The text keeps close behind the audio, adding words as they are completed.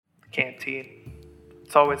Canteen.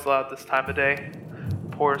 It's always loud this time of day.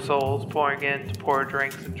 Poor souls pouring in to pour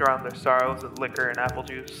drinks and drown their sorrows in liquor and apple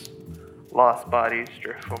juice. Lost bodies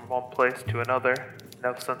drift from one place to another.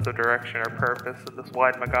 No sense of direction or purpose in this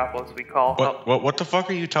wide megapolis we call hell. What the fuck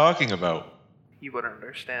are you talking about? You wouldn't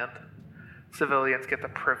understand. Civilians get the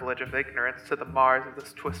privilege of ignorance to the Mars of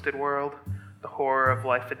this twisted world. The horror of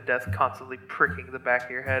life and death constantly pricking the back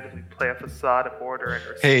of your head as we play a facade of order and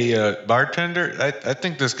respect. Hey, bartender, I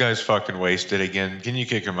think this guy's fucking wasted again. Can you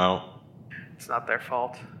kick him out? It's not their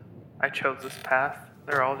fault. I chose this path.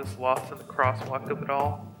 They're all just lost in the crosswalk of it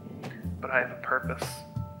all. But I have a purpose,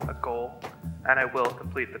 a goal, and I will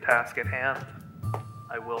complete the task at hand.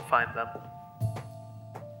 I will find them.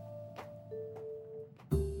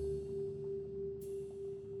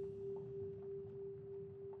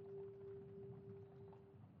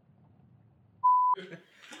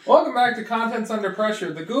 Welcome back to Contents Under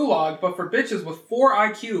Pressure, the gulag, but for bitches with 4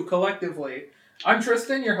 IQ collectively. I'm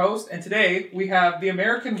Tristan, your host, and today we have the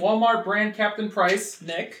American Walmart brand Captain Price,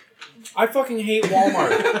 Nick. I fucking hate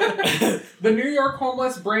Walmart. The New York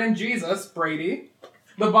homeless brand Jesus, Brady.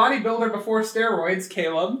 The bodybuilder before steroids,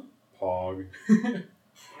 Caleb. Pog.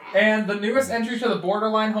 And the newest entry to the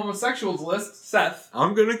borderline homosexuals list, Seth.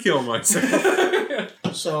 I'm gonna kill myself.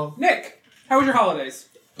 So, Nick, how was your holidays?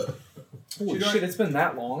 Holy shit, it's been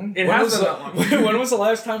that long? It has been that long. When was the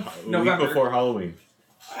last time? November. Week before Halloween.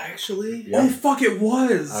 Actually? Yeah. Oh, fuck, it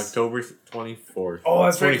was! October 24th. Oh,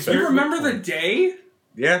 that's right. 25th. You remember the day?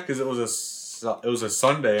 Yeah, because it was a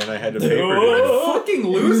Sunday and I had to paper do What a fucking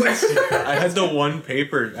loser! it. I had the one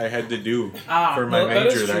paper I had to do for my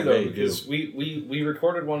major that day, too. because we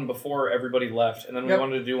recorded one before everybody left, and then we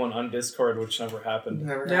wanted to do one on Discord, which never happened.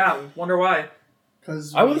 Yeah, wonder why.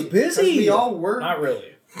 Because I was busy. We all worked. Not really.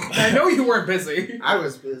 I know you weren't busy. I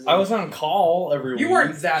was busy. I was on call every week. You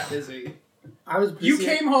weren't that busy. I was busy. You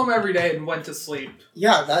came home every day and went to sleep.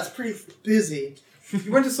 Yeah, that's pretty busy. You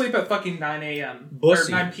went to sleep at fucking 9 a.m.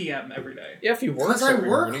 Bussy. Or 9 p.m. every day. Yeah, if you work Because I every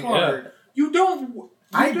work morning, hard. You don't.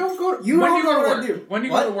 I don't go. You when don't do you know go to what work? I do. When do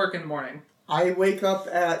you What? go to work in the morning? I wake up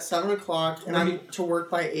at 7 o'clock and I'm to work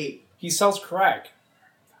by 8. He sells crack.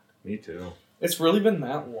 Me too. It's really been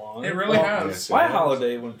that long. It really has. My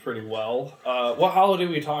holiday went pretty well. What holiday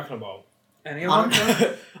were you talking about? Any of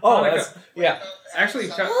them? Oh, Hanukkah. that's... Yeah. Actually,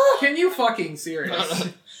 can you fucking serious?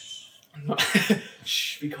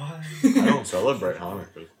 Shh, be quiet. I don't celebrate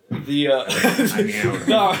Hanukkah. The, I mean,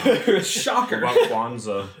 no. Shocker. What about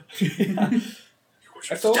Kwanzaa?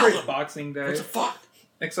 I celebrate Boxing Day. What the fuck?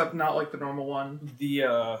 Except not like the normal one.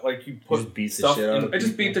 The, like, you put Just beat the stuff shit out in... of I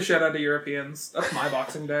just beat the shit out of Europeans. That's my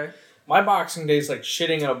Boxing Day. My Boxing Day is like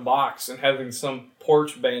shitting in a box and having some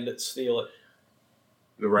porch bandit steal it.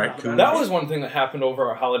 The raccoon. That was one thing that happened over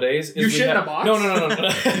our holidays. Is You we shit in had- a box? No.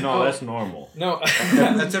 No, that's normal. No.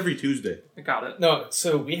 That's every Tuesday. I got it. No,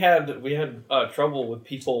 so we had trouble with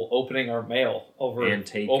people opening our mail over And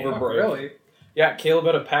taking. over Oh, break. really? Yeah, Caleb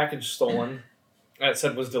had a package stolen. That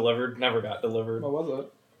said was delivered, never got delivered. What was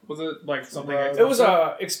it? Was it like something? It was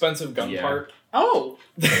a expensive gun Yeah. part. Oh,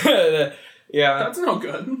 Yeah, that's no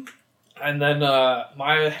good. and then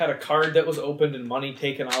Maya had a card that was opened and money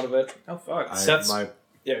taken out of it. Oh fuck. Seth's- My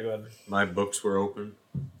Yeah, go ahead. my books were open.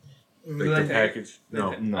 Did Like they the take- package.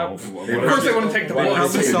 No. No. Of Of course they wouldn't take the They books.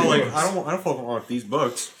 probably saw like I don't fucking want these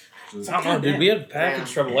books. I don't know, dude. We had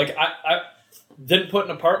package trouble. Like I didn't put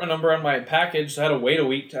an apartment number on my package, so I had to wait a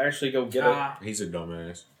week to actually go get it. He's a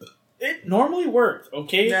dumbass. It normally worked,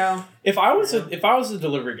 okay? Yeah. If I was a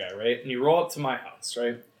delivery guy, right, and you roll up to my house,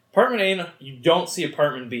 right? Apartment A, you don't see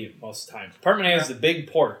apartment B most of the time. Apartment A is the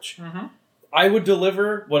big porch. Mm-hmm. I would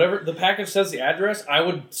deliver whatever the package says the address. I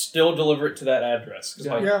would still deliver it to that address. 'Cause,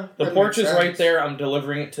 like, Yeah, the that porch makes is right sense. there. I'm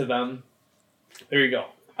delivering it to them. There you go.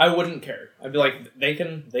 I wouldn't care. I'd be like, they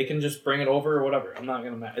can just bring it over or whatever. I'm not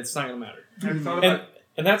gonna. It's not gonna matter. Have you thought about?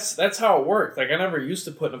 And that's how it worked. Like I never used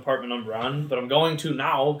to put an apartment number on, but I'm going to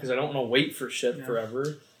now because I don't want to wait for shit Yeah. forever.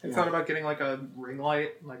 Have you thought about getting like a ring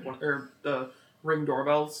light, like one or the Ring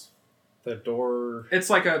doorbells? The door. It's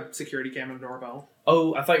like a security camera doorbell.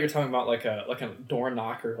 Oh, I thought you were talking about like a door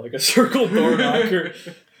knocker, like a circle door knocker.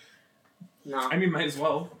 Nah. I mean, might as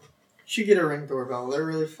well. You should get a Ring doorbell. They're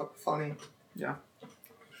really funny.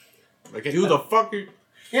 Like who the fuck are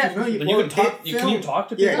Yeah, no, you You blow can a talk. tape Can you film. talk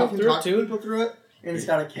to people Yeah, you can through talk it to too? people through it. And it's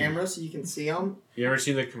got a camera so you can see them. You ever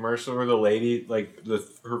seen the commercial where the lady, like,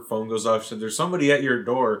 her phone goes off, said, there's somebody at your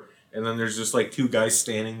door, and then there's just, like, two guys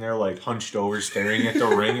standing there, like, hunched over, staring at the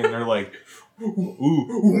ring, and they're like,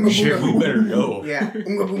 ooh, shit, we better go. Yeah.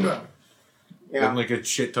 Oonga boonga. Yeah. Then like a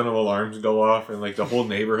shit ton of alarms go off and like the whole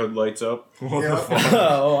neighborhood lights up. What Yeah. the fuck?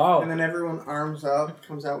 Oh wow. And then everyone arms up,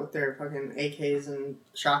 comes out with their fucking AKs and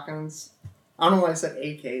shotguns. I don't know why I said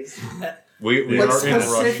AKs. We Like are in Russia.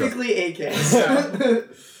 specifically AKs.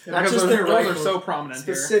 Not Because just those, their those are rifles. so prominent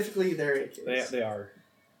here. Specifically their AKs. They are.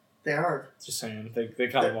 They are. Just saying. They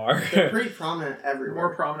kind of are. They're pretty prominent everywhere.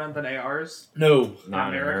 More prominent than ARs. No.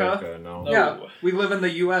 Not in America? America, no. No. Yeah, we live in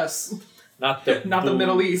the U.S., Not the not the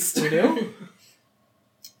Middle East. We do?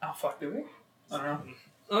 Oh fuck, do we? I don't know.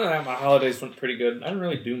 Oh, yeah, my holidays went pretty good. I didn't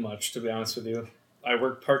really do much, to be honest with you. I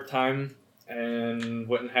worked part-time and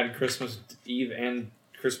went and had Christmas Eve and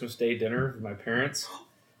Christmas Day dinner with my parents.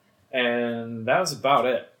 And that was about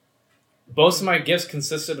it. Most of my gifts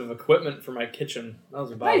consisted of equipment for my kitchen. That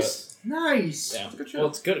was about Nice. Nice. it. Yeah. Good shit. Well,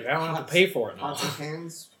 it's good. I don't have to pay for it now. Pots and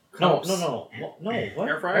pans. No, cups. no. What?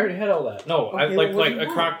 Air fryer? I already had all that. No, I Okay, like what do like you a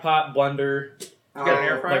want? crock pot, blender, You got an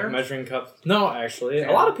air Oh, fryer? like measuring cups. No, actually,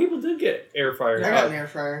 Yeah. a lot of people did get air fryers. I got an air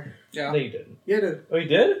fryer. Yeah. No, you didn't. Yeah, dude. Oh, you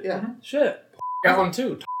did? Yeah. Shit. Got one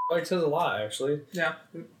too. Likes his a lot, actually. Yeah.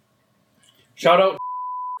 Shout out.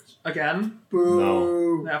 Again?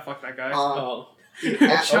 Boo. Nah, fuck that guy. Oh,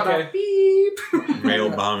 Yeah, Shut okay. up. Beep. Mail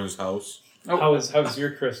bomb his house. Oh. how was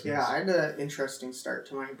your Christmas? yeah, I had an interesting start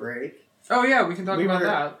to my break. Oh yeah, we can talk We about were-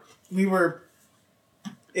 that.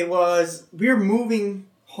 We were moving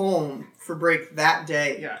home for break that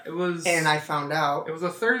day. Yeah, it was. And I found out It was a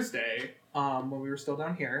Thursday. When we were still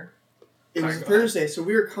down here. it was Sorry, go Thursday, so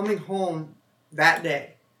we were coming home that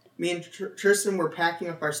day. Me and Tristan were packing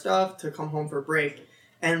up our stuff to come home for break,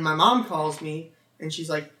 and my mom calls me and she's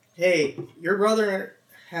like, "Hey, your brother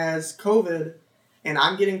has COVID, and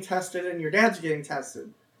I'm getting tested, and your dad's getting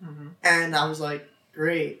tested." Mm-hmm. And I was like,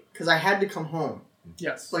 "Great," because I had to come home.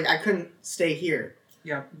 Yes. Like I couldn't stay here.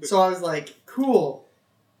 Yeah. So I was like, cool.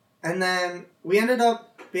 And then we ended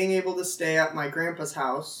up being able to stay at my grandpa's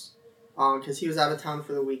house because he was out of town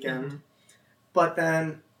for the weekend. Mhm. But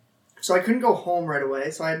then, so I couldn't go home right away.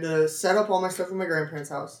 So I had to set up all my stuff at my grandparents'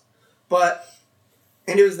 house.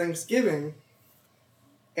 And it was Thanksgiving.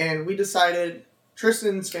 And we decided,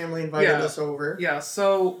 Tristan's family invited Yeah. us over. Yeah,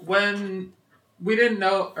 so when we didn't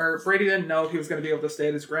know, or Brady didn't know if he was going to be able to stay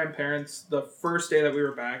at his grandparents the first day that we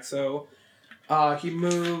were back, so he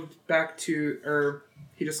moved back to, or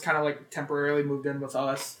he just kind of like temporarily moved in with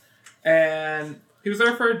us, and he was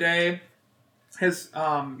there for a day. His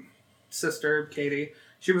sister, Katie,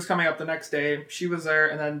 she was coming up the next day. She was there,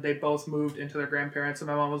 and then they both moved into their grandparents, and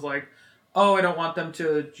my mom was like, "Oh, I don't want them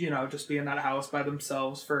to, just be in that house by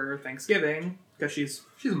themselves for Thanksgiving," because she's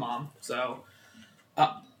a mom, so...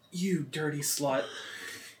 you dirty slut.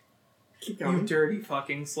 Keep You going. dirty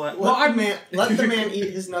fucking slut. Let the man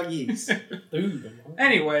eat his nuggies. Dude.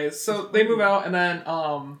 Anyways, so they move out, and then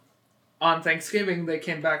on Thanksgiving they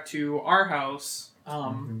came back to our house,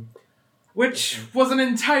 which was an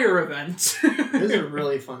entire event. It was a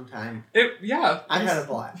really fun time. Yeah. I had a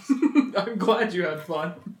blast. I'm glad you had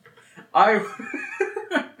fun. I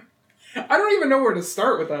don't even know where to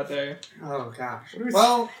start with that day. Oh gosh. What do we-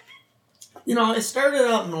 Well, it started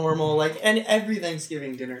out normal, and every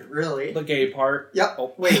Thanksgiving dinner, really. The gay part. Yep.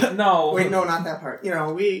 Oh. Wait, No. no, not that part. We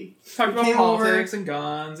Talk about came over. politics and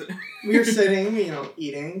guns. we were sitting,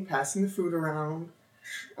 eating, passing the food around.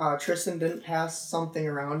 Tristan didn't pass something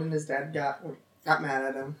around, and his dad got mad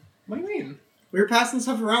at him. What do you mean? We were passing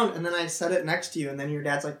stuff around, and then I set it next to you, and then your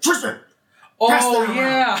dad's like, "Tristan, pass Oh that around."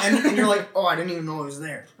 yeah. and you're like, "Oh, I didn't even know it was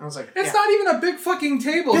there." I was like, It's "Yeah, not even a big fucking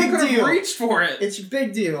table. Big You could have deal. reached for it. it's a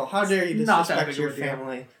big deal. How dare you Not that disrespect big your of a deal.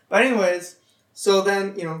 family?" But anyways, so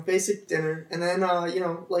then basic dinner, and then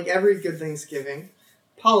like every good Thanksgiving,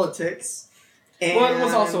 politics. And Well, it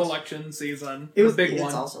was also election season. It was the big it's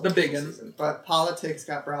one. Also The big election one. season. But politics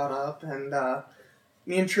got brought up, and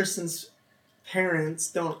me and Tristan's parents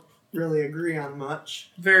don't really agree on much.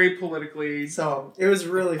 Very politically. So it was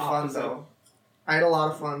really fun Opposite. though. I had a lot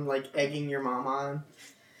of fun egging your mom on.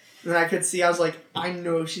 And I could see I was like, I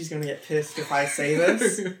know she's gonna get pissed if I say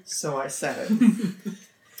this, so I said it.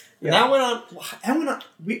 And that went on.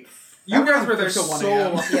 You that went guys on were there for till 1 so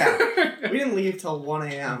a.m. long. Yeah, we didn't leave till 1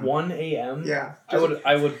 a.m. 1 a.m. Yeah,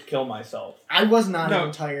 I would kill myself. I was not No.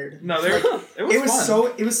 even tired. No, it was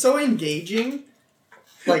fun. It was so engaging.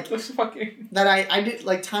 It was fucking. That I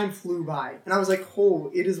did, time flew by. And I was like,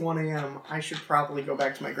 oh, it is 1 a.m. I should probably go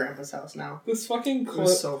back to my grandpa's house now. This fucking It clip.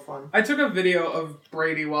 was so fun. I took a video of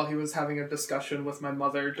Brady while he was having a discussion with my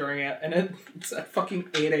mother during it, and it's at fucking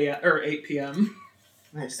 8 a.m. or 8 p.m.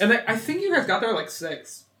 Nice. And I think you guys got there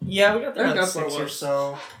 6. Yeah, we got I there think at that's what it 6 or was.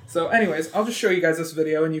 so. So, anyways, I'll just show you guys this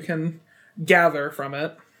video, and you can gather from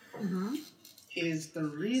it. Is the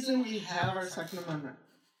reason we have our Second Amendment.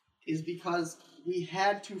 is because we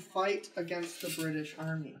had to fight against the British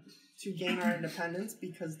Army to gain our independence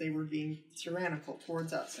because they were being tyrannical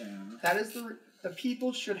towards us. Yeah. That is the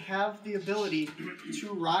people should have the ability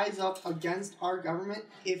to rise up against our government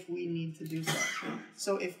if we need to do so.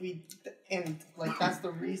 So that's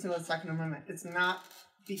the reason of the Second Amendment. It's not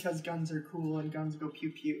because guns are cool and guns go pew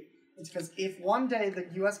pew. It's because if one day the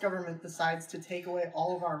U.S. government decides to take away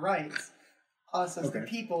all of our rights, us as the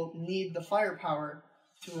people need the firepower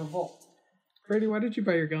to revolt. Brady, why did you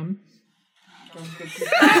buy your gun? Guns go pew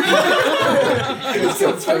pew.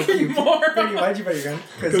 Guns go pew pew. More. Brady, why'd you buy your gun?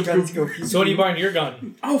 Because guns go pew pew. So when are you buying your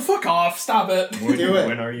gun? Oh, fuck off. Stop it. Do it.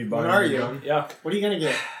 When are you buying When are your you? gun? Yeah. What are you gonna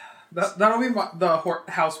get? That'll be the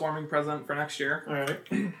housewarming present for next year.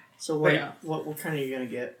 Alright. So But yeah. what kind are you gonna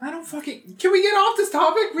get? I don't fucking... Can we get off this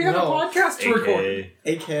topic? We have No. a podcast to record.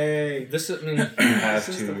 AK. AK. This is, I mean, Have This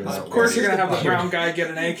is to. the you're podcast. not Of course you're worried. going to have the brown guy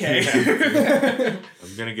get an AK.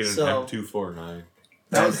 I'm gonna get an So- M249.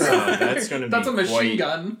 That's going to be That's a machine quite,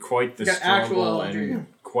 gun. quite the You got actual struggle LMG. and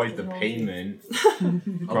quite the payment.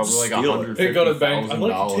 Probably like steal it. hey, go to the bank. I'd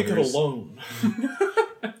like to take out a $150,000. loan.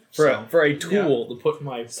 for a tool to put in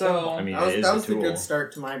my... So, I mean, That was, it is that a was the tool. good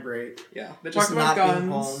start to my break. yeah. They Just talked about not being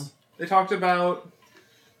guns. home. They talked about...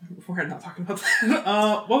 We're not talking about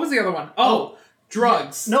that. What was the other one? Oh,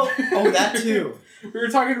 drugs. No, that too. We were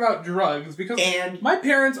talking about drugs because And my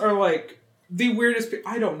parents are like the weirdest.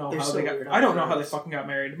 I don't know They're how so they got. weird on I don't know how they drugs. fucking got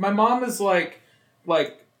married. My mom is like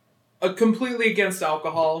a completely against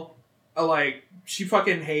alcohol. Like she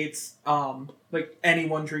fucking hates like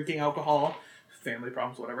anyone drinking alcohol. Family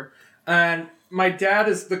problems, whatever. And my dad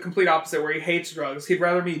is the complete opposite, where he hates drugs. He'd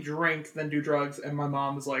rather me drink than do drugs. And my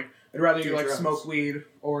mom is like, I'd rather Do you like drugs. smoke weed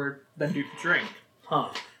or than do drink. Huh.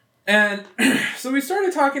 And so we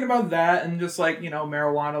started talking about that and just like,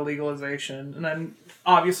 marijuana legalization. And then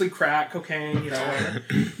obviously crack, cocaine, whatever.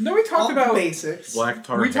 And then we all talked the about basics. Black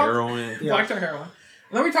tar We talked- heroin. black tar heroin.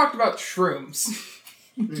 And then we talked about shrooms.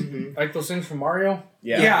 Mm-hmm. Like those things from Mario?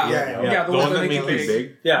 Yeah. Yeah. The The ones one that make make you you big.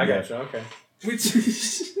 big. Yeah, I Yeah. gotcha. Okay.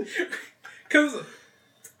 Because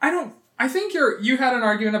I think you had an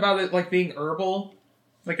argument about it like being herbal.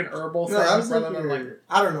 Like an herbal No, thing that was rather like than like... your,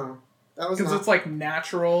 I don't know. That was Because not. it's like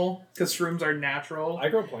natural. Because shrooms are natural. I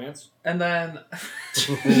grow plants. And then...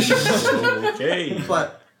 Okay.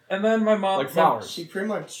 But And then my mom... Like flowers. she pretty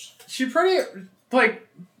much. She pretty like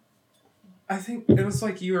I think it was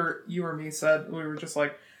like you or me said, we were just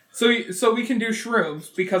like so we can do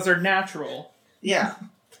shrooms because they're natural. Yeah.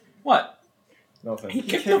 What? Nothing. He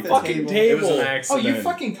kicked kicked the the fucking table. It was an table. Oh, accident. you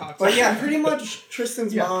fucking cocksucker. But yeah, pretty much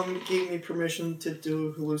Tristan's Yeah. mom gave me permission to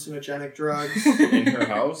do hallucinogenic drugs. In her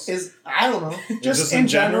house. I don't know. Just Just in in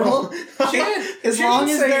general. She didn't- as she long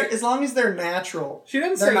didn't as say- they're as long as they're natural. She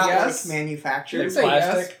didn't They're say not yes. like manufactured. She didn't say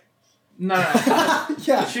yes. Plastic? No.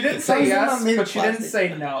 Yeah. She didn't As long say as they're yes, not made but of she didn't plastic.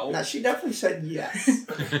 say no. No, she definitely said yes.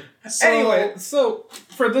 So- Anyway, so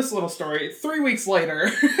for this little story, 3 weeks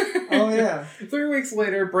later. Oh yeah. 3 weeks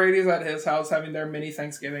later, Brady's at his house having their mini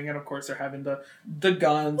Thanksgiving, and of course they're having the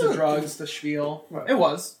guns, the drugs, the spiel. Right. It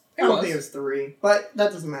was. I don't think it was 3, but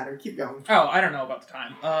that doesn't matter. Keep going. Oh, I don't know about the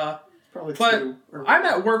time. Probably But 2. Or I'm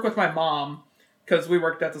at work with my mom because we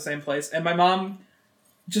worked at the same place, and my mom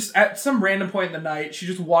just at some random point in the night, she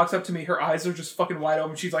just walks up to me. Her eyes are just fucking wide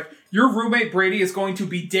open. She's like, "Your roommate Brady is going to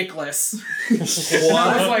be dickless." And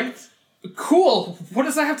I was like, "Cool. What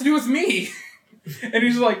does that have to do with me?" And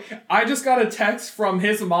he's like, "I just got a text from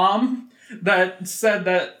his mom that said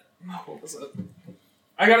that what was it?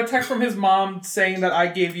 I got a text from his mom saying that I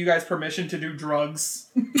gave you guys permission to do drugs."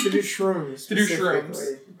 to do shrooms. To do shrooms.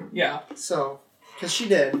 specifically. Yeah. So, because she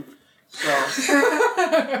did. So,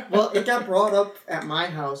 well, it got brought up at my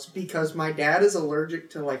house because my dad is allergic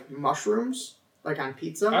to like mushrooms, like on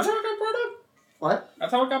pizza. That's how it got brought up? What?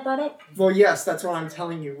 That's how it got brought up? Well, yes, that's what I'm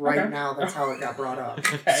telling you right Okay. now. That's how it got brought up.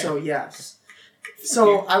 Okay. So yes.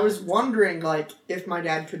 So I was wondering, like, if my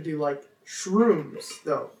dad could do like shrooms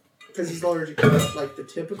though, because he's allergic to like the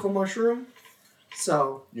typical mushroom.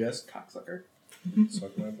 So Yes. Cocksucker.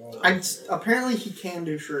 Suck my ball. apparently he can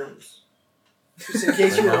do shrooms. Just in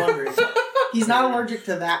case you were wondering, he's not allergic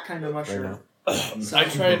to that kind of mushroom. So- I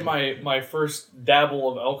tried my first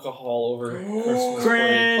dabble of alcohol over Christmas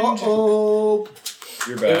break. Uh-oh.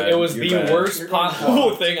 You're bad. It was You're the bad. worst You're going possible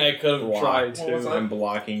blocked. thing I could have Blocked. tried What was to. that? I'm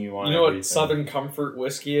blocking you on You know everything. what Southern Comfort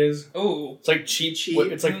whiskey is? Ooh. It's like cheap.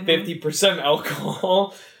 Cheap. It's like Mhm. 50%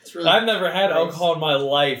 alcohol. It's really I've never had nice. alcohol in my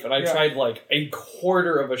life, and I Yeah. tried like a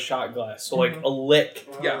quarter of a shot glass, so like a lick.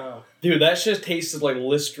 Yeah. Dude, that shit tasted like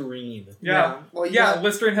Listerine. Yeah. Well, Yeah, yeah.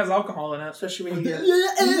 Listerine has alcohol in it. Especially when you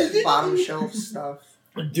get bottom shelf stuff.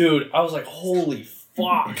 Dude, I was like, holy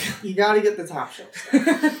Fuck. You gotta get the top shelf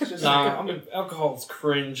stuff. Just Nah, alcohol's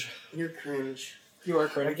cringe. You're cringe. You are I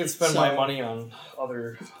cringe. could spend So- my money on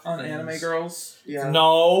other On things. anime girls. Yeah.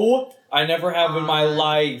 No, I never have in my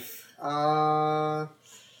life.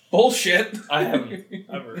 Bullshit. I haven't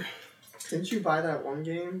ever. Didn't you buy that one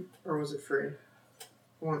game, or was it free?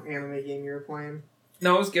 One anime game you were playing?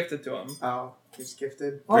 No, it was gifted to him. Oh, it's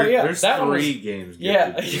gifted. Oh yeah, There's that one was 3 games.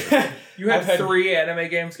 yeah. gifted to you. You had I've had 3 anime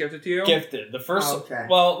games gifted to you? Gifted. The first, Oh, okay.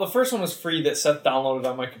 well, the first one was free that Seth downloaded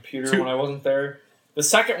on my computer when I wasn't there. The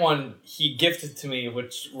second one he gifted to me,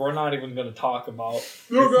 which we're not even going to talk about.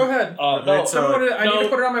 No, go ahead. No, It's I need no. to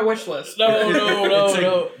put it on my wish list. no, It's a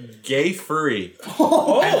no. gay furry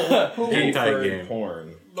Oh! hentai Furry game.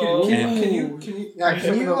 porn. No. Can you Yeah,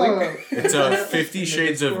 can you? It's a 50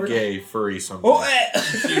 Shades of Gay furry something. Oh, Yeah.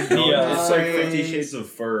 It's like 50 Nice. Shades of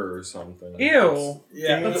Fur or something. Ew.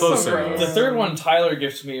 Yeah. That's Close so enough. gross. The third one Tyler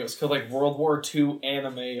gifted me. It was called like World War II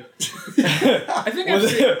anime. I think I've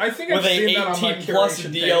With- seen, I've with a seen that on my 18 plus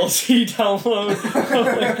curation page. DLC download.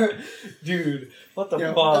 I'm like, dude, what the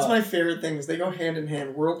Yeah, fuck? that's my favorite things. They go hand in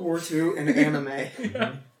hand. World War II and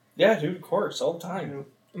anime. Yeah, dude, of course, all the time.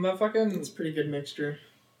 And that fucking It's a pretty good mixture.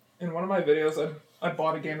 in one of my videos, I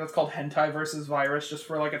bought a game that's called Hentai versus Virus just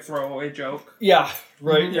for like a throwaway joke. Yeah,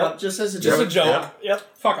 right. Mhm. Yep. Just as a Just joke. a joke. Yep.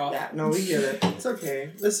 Fuck off. Yeah, no, we get it. It's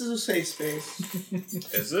okay. This is a safe space.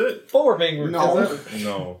 Is it? But we're being No. recorded.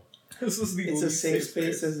 No. This is the It's a least safe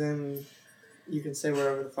space as in you can say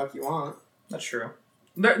whatever the fuck you want. That's true.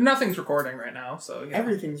 Nothing's recording right now, so yeah.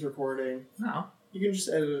 Everything's recording. No. You can just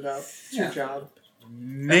edit it out. It's Yeah. your job.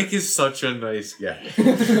 Nick is such a nice guy.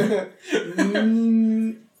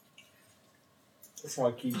 Mm, That's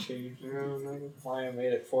my keychain. no. Maya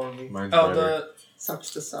made it for me. Mine's Oh, better. the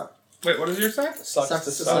Sucks to suck. wait. What does yours say? Sucks Sucks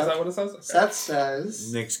to to Oh, suck. is that what it says? Okay. Seth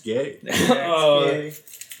says. Nick's gay. Oh, Yay.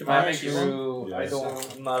 Did I make you one? true. I Yes.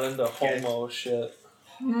 don't. I'm not into homo shit.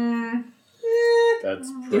 Hmm. That's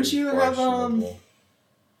Don't pretty you have, questionable.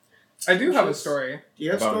 I do have a story. Do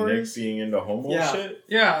you have About stories? Nick being into homo Yeah. shit?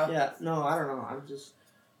 Yeah. Yeah, no, I don't know. I'm just.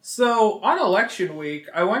 So on election week,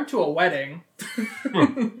 I went to a wedding.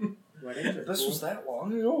 Weddings are This cool. was that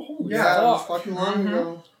long ago? Holy Yeah, it was fuck. fucking long Mhm.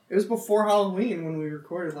 ago. It was before Halloween when we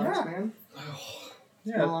recorded last, Yeah. man. It's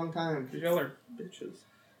been Yeah. a long time. Y'all are bitches.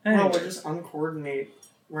 No, Anyway. we're just uncoordinated.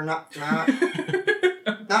 We're not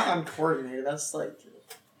uncoordinated. That's like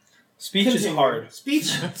Speech is continue. hard.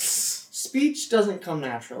 Speech doesn't come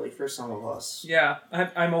naturally for some of us. Yeah,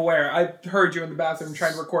 I'm aware. I heard you in the bathroom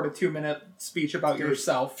trying to record a 2-minute speech about Dude.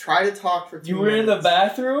 yourself. Try to talk for 2 You were in the minutes.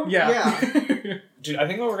 bathroom? Yeah. Dude, I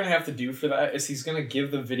think what we're gonna have to do for that is he's gonna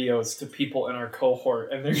give the videos to people in our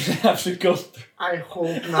cohort, and they're gonna have to go through. I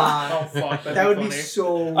hope Oh not. fuck, that would be funny.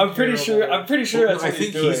 so. I'm pretty sure. terrible. I'm pretty sure that's I what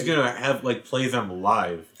think he's doing. he's gonna have play them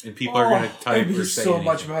live, and people are gonna type It'd be or say so anything.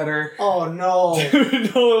 much better. Oh no!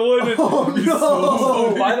 Dude, no, it wouldn't. Oh no!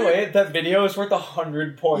 Oh, by the way, that video is worth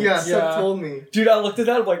 100 points. Yeah, Seth Yeah. told me. Dude, I looked at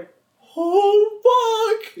that. I'm like,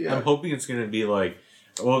 oh fuck. Yeah. I'm hoping it's gonna be like,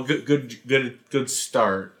 well, good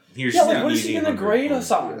start. Here's Yeah, the like what is easy he gonna 100 grade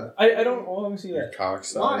points. us on? I don't. Well, let me see Your that. cock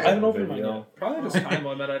size. Why? I haven't opened video. mine yet. Probably just time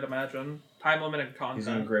limit, I'd imagine. Time limited He's gonna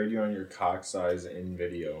content. grade you on your cock size in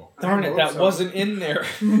video. Darn I it, hope that so. wasn't in there.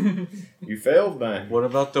 You failed then. What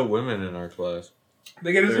about the women in our class?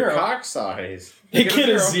 They get a Their 0. cock size. They get a get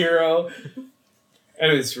a 0.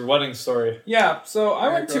 Anyways, your wedding story. Yeah, so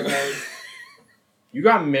I went to. You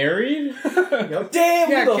got married? Yep. Damn,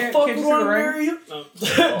 Yeah, who the can't fuck you would see want the to ring? marry you? No.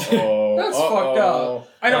 Uh-oh. That's fucked up.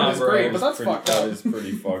 I don't Nah, disagree, That but is that's pretty- fucked That up. is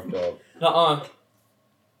pretty fucked up. Nuh-uh.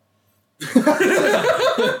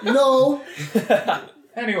 No.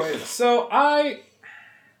 Anyway, so I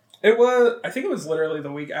think it was literally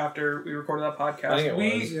the week after we recorded that podcast. I think it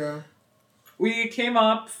was. Yeah. We came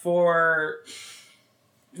up for.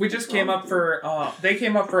 We just came up for. They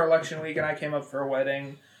came up for election week, and I came up for a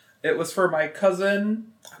wedding. It was for my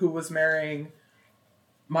cousin who was marrying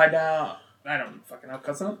my now. I don't fucking know.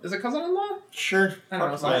 Cousin? Is it cousin-in-law? Sure. I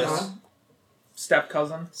don't know. Fuck Yes. off. Step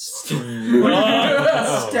cousin.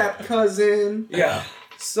 Oh. Step cousin. Yeah.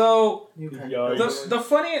 So Yikes.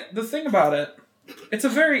 the thing about it, it's a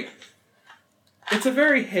very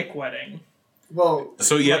hick wedding. Well,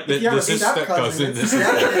 So yeah, if you have this a is step step cousin. This is.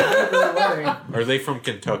 definitely a wedding. Are they from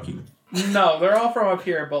Kentucky? No, they're all from up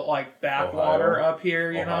here, but like backwater Ohio. up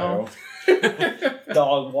here, you Ohio. know.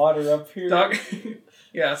 Dog water up here. Dog.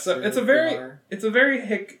 Yeah, so it's a very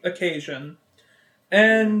hick occasion,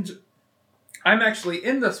 and I'm actually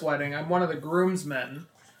in this wedding. I'm one of the groomsmen,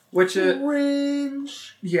 which is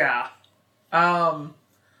Cringe. yeah. So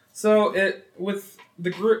it was the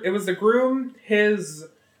groom, his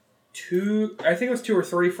two, I think it was 2 or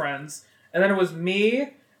 3 friends, and then it was me,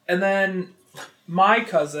 and then my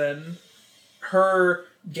cousin, her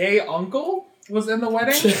gay uncle was in the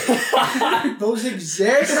wedding. Those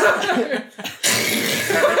exist.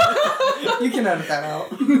 You can edit that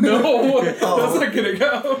out. No, that's not gonna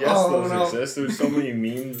go. Yes, Oh, those no. exist. There's so many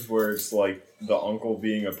memes where it's like the uncle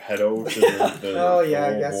being a pedo to the Oh, yeah, I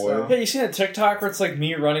little guess boy. so. Hey, you seen that TikTok where it's like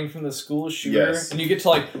me running from the school shooter, Yes. and you get to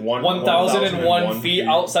like 1,001 feet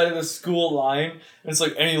outside of the school line, and it's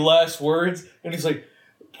like, any last words? And he's like,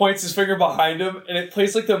 points his finger behind him, and it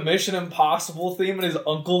plays like the Mission Impossible theme, and his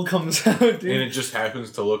uncle comes out, dude. And it just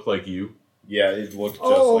happens to look like you. Yeah, it looked just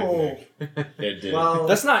Oh. like Nick. It did. Well,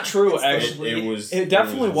 That's not true, It's the- actually. it was- It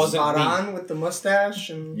definitely it was wasn't spot me. on with the mustache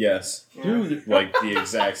and Yes, Dude, like the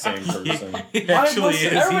exact same person. It my actually must-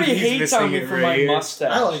 is. everybody He's hates on missing me it for right my here.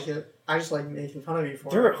 mustache. I like it. I just like making fun of you for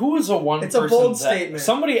There, it. who was the one It's a person bold that statement.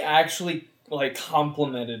 somebody actually like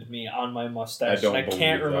complimented me on my I mustache, don't and I believe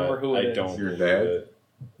can't that. remember who it is. I don't Your believe dad? it.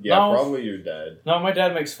 Yeah, No. probably your dad. No, my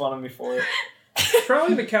dad makes fun of me for it.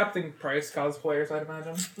 Probably the Captain Price cosplayers, I'd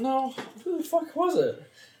imagine. No, who the fuck was it?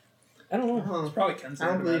 I don't know. Huh. It's probably Kenzie. I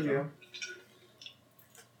don't I'd believe imagine. you.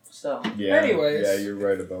 So, Yeah. Anyways. Yeah, you're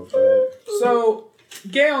right about that. So,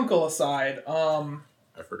 gay uncle aside,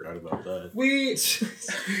 I forgot about that. we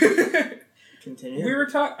continue. we were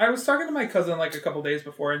I was talking to my cousin like a couple days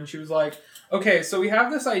before, and she was like, "Okay, so we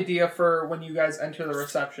have this idea for when you guys enter the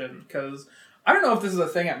reception, because I don't know if this is a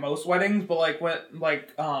thing at most weddings, but like when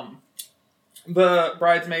the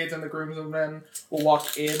bridesmaids and the groomsmen will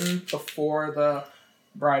walk in before the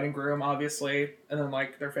bride and groom, obviously, and then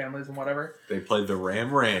like their families and whatever. They played the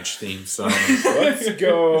Ram Ranch theme song. Let's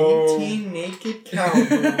go. 18 naked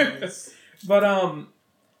cowboys. But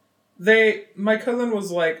my cousin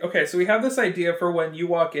was like, okay, so we have this idea for when you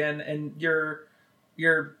walk in and your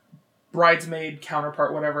bridesmaid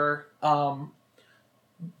counterpart, whatever.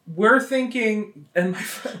 We're thinking, and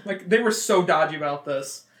like they were so dodgy about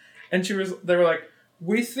this, and they were like,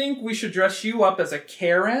 we think we should dress you up as a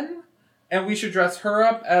Karen, and we should dress her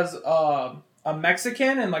up as a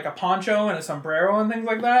Mexican and like a poncho and a sombrero and things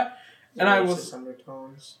like that. And I was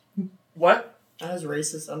undertones. what? That has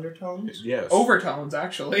racist undertones. Yes. Overtones,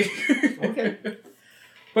 actually. Okay.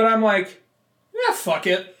 But I'm like, yeah, fuck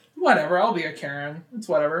it. Whatever, I'll be a Karen. It's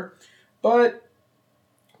whatever. But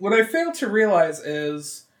what I failed to realize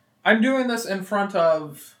is I'm doing this in front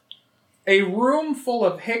of a room full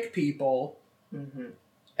of hick people, Mm-hmm.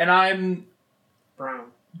 and I'm Brown.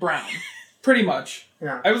 brown. Pretty much.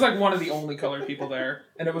 Yeah. I was like one of the only colored people there,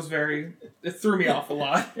 and it threw me off a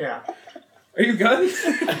lot. Yeah. Are you good?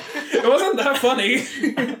 It wasn't that funny.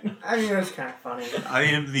 I mean, it was kind of funny. I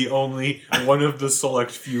am the only one of the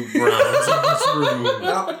select few browns in this room.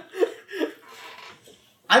 Now,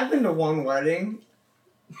 I've been to one wedding,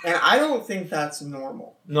 and I don't think that's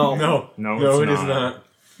normal. No. No, it is not.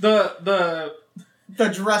 The The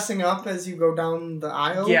dressing up as you go down the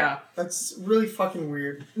aisle. yeah. That's really fucking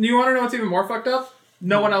weird. You want to know what's even more fucked up?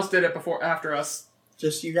 No one else did it after us.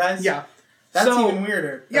 Just you guys? Yeah. That's So- even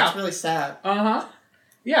weirder. That's yeah. really sad. Uh-huh.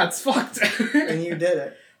 Yeah, it's fucked. And you did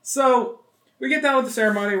it. So, we get done with the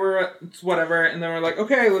ceremony, it's whatever, and then we're like,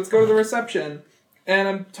 okay, let's go to the reception. And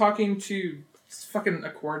I'm talking to fucking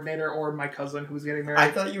a coordinator or my cousin who's getting married. I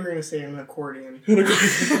thought you were going to say an accordion.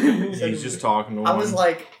 He's just talking to him. I was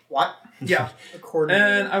like, what? Yeah. Accordion.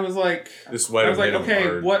 And I was like, This wedding hit him okay,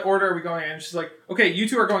 hard. what order are we going in? And she's like, okay, you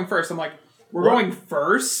two are going first. I'm like, we're What? going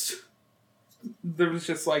first? There was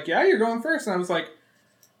just like, yeah, you're going first. And I was like,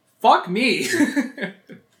 fuck me.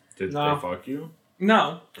 Did No. they fuck you?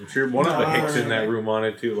 No. I'm sure one of the hicks in that room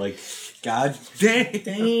wanted to, like, God damn.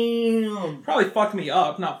 Damn. Probably fuck me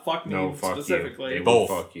up, not fuck me No, fuck specifically. you. They Both.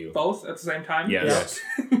 will fuck you. Both at the same time? Yes.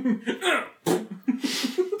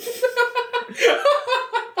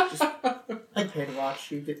 I'd pay to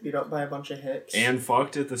watch you get beat up by a bunch of hicks. And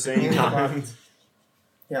fucked at the same And time. fucked.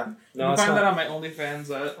 Yeah. You No, can it's find that not. on my OnlyFans.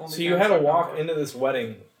 So you had to walk into this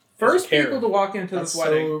wedding. First as a Karen. people to walk into That's this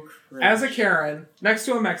wedding so cringe. as a Karen next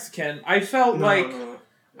to a Mexican. I felt No, like no.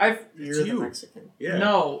 I've You're the you. Mexican. Yeah.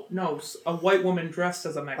 no, a white woman dressed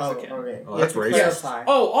as a Oh, Mexican. okay. Oh, You have that's to racist. clarify.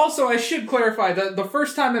 Oh, also, I should clarify that the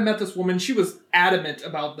first time I met this woman, she was adamant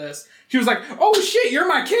about this. She was like, "Oh shit, you're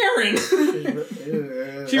my Karen."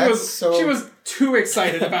 she was too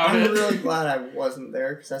excited about I'm it. really glad I wasn't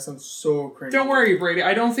there because that sounds so cringy. Don't worry, Brady.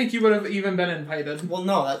 I don't think you would have even been invited. Well,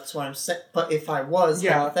 no, that's what I'm saying. But if I was,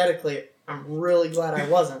 Yeah. hypothetically, I'm really glad I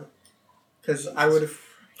wasn't because I would have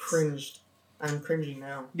cringed. I'm cringing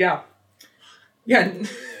now. Yeah. Yeah.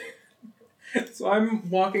 So I'm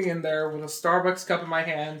walking in there with a Starbucks cup in my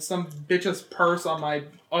hand, some bitch's purse on my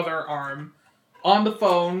other arm, on the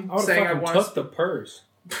phone, I would saying I have want took the purse.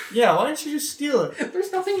 Yeah, why didn't you just steal it?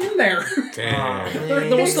 There's nothing in there. Damn.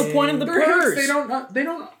 What's the point of the They're purse? Hicks.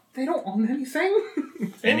 They don't own anything.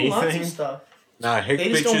 They own lots of Anything? stuff. Nah, hick They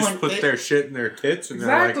just don't bitches want- put they- their shit in their tits and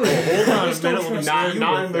Exactly. they're like, Hold on a Just don't minute. trust Not you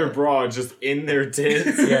not with in their it. bra, just in their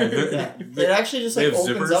tits. yeah, Yeah. It actually just they like have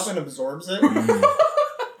opens zippers? up and absorbs it.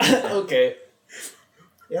 Okay.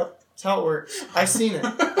 Yep. That's how it works. I've seen it.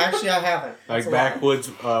 Actually, I haven't. like That's a lie. backwoods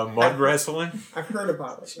mud wrestling. I've heard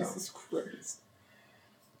about it. though. Jesus Christ.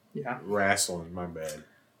 Yeah. Wrestling, my bad.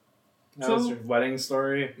 That was your wedding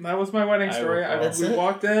story. That was my wedding I story. recall. That's We it?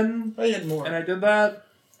 walked in I had more. and I did that,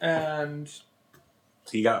 and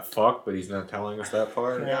He got fucked, but he's not telling us that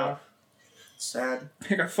part. yeah, Sad.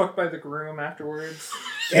 I got fucked by the groom afterwards.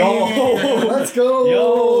 Yo! Let's go.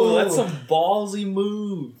 Yo, that's some ballsy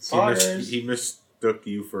moves. He mistook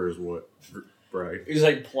you for his what? Bride. He's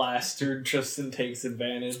like plastered. Tristan takes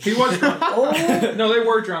advantage. He was drunk. Oh. No, they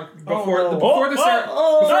were drunk before no. before the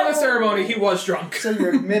Oh, before no. the ceremony. He was drunk. So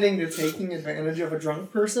you're admitting to taking advantage of a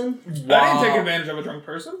drunk person? I didn't take advantage of a drunk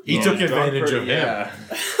person. He Oh, took drunk advantage per- of him. Yeah.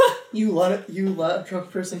 You let a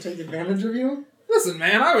drunk person take advantage of you? Listen,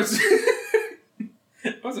 man, I was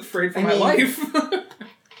I was afraid for I my mean- life.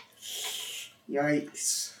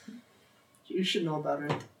 Yikes. You should know better.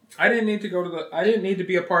 I didn't need to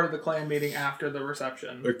be a part of the clan meeting after the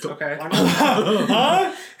reception. Okay. Why not?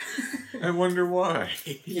 Huh? I wonder why.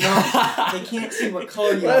 You know, they can't see what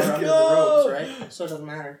color you are Let's under go. the robes, right? So it doesn't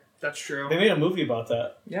matter. That's true. They made a movie about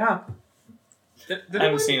that. Yeah. Did I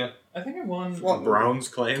haven't seen it. I think I won. What? Browns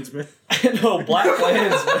Klansman. No, Black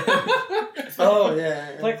Klansman. Oh,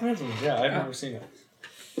 yeah. Black Klansman. Yeah, I've never seen it.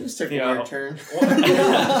 Just took Yeah. a weird turn.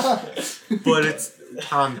 But it's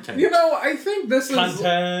content. You know, I think this is.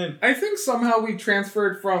 Content. I think somehow we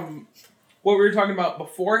transferred from what we were talking about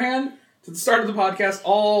beforehand to the start of the podcast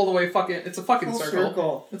all the way fucking. It's a fucking Full circle.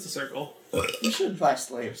 circle. It's a circle. You should buy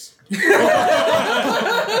slaves.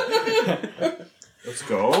 Let's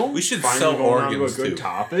go. We should Finally sell going on to organs, a good too.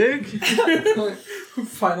 topic.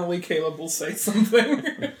 Finally, Caleb will say something.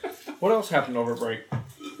 What else happened over break?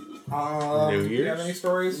 New Do you have any Year's.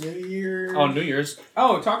 stories? New Year. Oh, New Year's.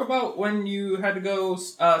 Oh, talk about when you had to go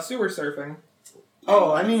sewer surfing.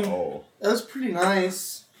 Oh, I mean, Oh, that was pretty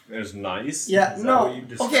nice. it was nice. Yeah, Is that no. what you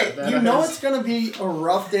described Okay, that you know as? it's gonna be a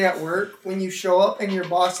rough day at work when you show up and your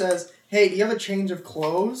boss says, "Hey, do you have a change of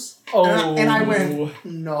clothes?" Oh. And I went,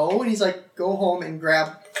 "No," and he's like, "Go home and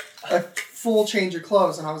grab a full change of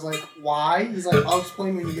clothes." And I was like, "Why?" He's like, "I'll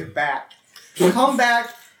explain when you get back." Come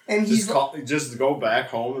back, and he's Just go back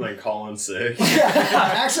home and then call in sick.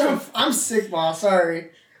 actually, I'm sick, boss.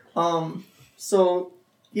 Sorry. So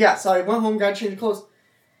I went home, got changed clothes,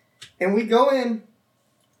 and we go in.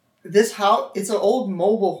 This house, it's an old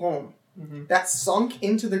mobile home that sunk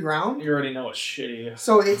into the ground. You already know it's shitty.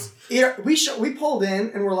 So we pulled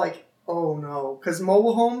in and we're like, oh no, because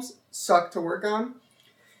mobile homes suck to work on.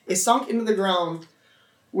 It sunk into the ground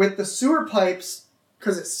with the sewer pipes.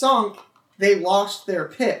 Because it sunk, they lost their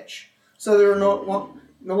pitch, so they were no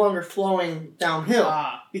longer flowing downhill.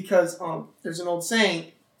 Because there's an old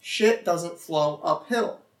saying, shit doesn't flow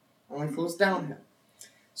uphill, only flows downhill.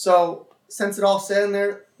 So since it all sat in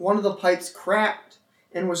there, one of the pipes cracked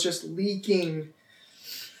and was just leaking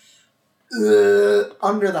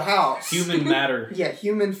under the house. Human matter. Yeah,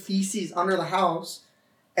 human feces under the house,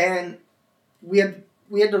 and we had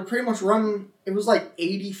to pretty much run. It was like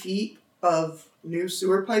 80 feet of new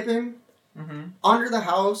sewer piping under the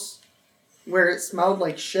house, where it smelled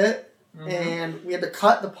like shit, and we had to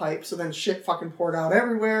cut the pipe. So then shit fucking poured out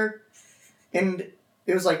everywhere, and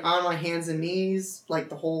it was like on my hands and knees like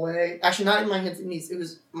the whole way. Actually, not in my hands and knees. It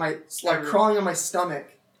was like crawling on my stomach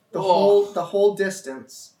the whole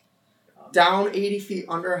distance. Down 80 feet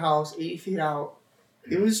under a house, 80 feet out.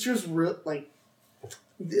 It was just real, like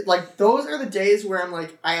those are the days where I'm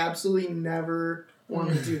like, I absolutely never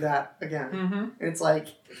want to do that again. And it's like,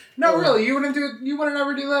 No, really, you wouldn't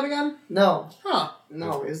ever do that again? no, Huh?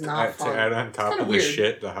 no, it's not To fun. add on top kinda of the weird.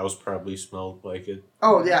 shit, the house probably smelled like it.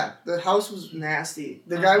 Oh yeah, the house was nasty.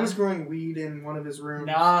 The guy was growing weed in one of his rooms.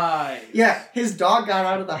 Nice. Yeah, his dog got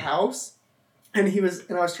out of the house, and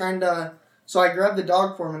I was trying to. So I grabbed the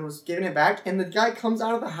dog for him and was giving it back, and the guy comes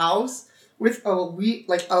out of the house with a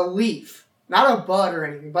leaf, not a bud or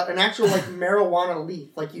anything, but an actual like marijuana leaf,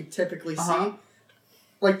 like you typically see,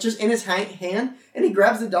 like just in his hand, and he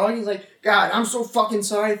grabs the dog and he's like, "God, I'm so fucking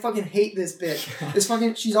sorry. I fucking hate this bitch. This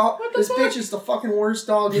bitch is the fucking worst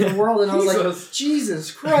dog in the world." And I was like, Jesus.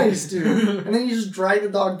 "Jesus Christ, dude!" And then he just dragged the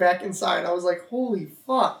dog back inside. I was like, "Holy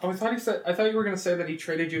fuck." Oh, I thought you were gonna say that he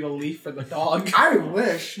traded you the leaf for the dog. I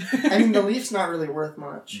wish. I mean, the leaf's not really worth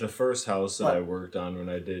much. The first house that I worked on when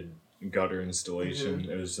I did gutter installation.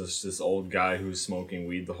 It was just this old guy who was smoking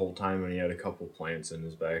weed the whole time, and he had a couple plants in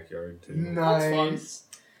his backyard too. Nice.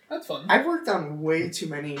 That's fun. I've worked on way too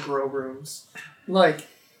many grow rooms. Like,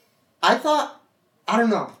 I don't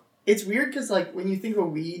know. It's weird because, like, when you think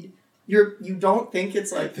of weed, you don't think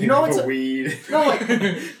it's like, you know, it's a weed. No, like,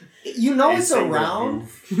 you know it's Asynchronous around.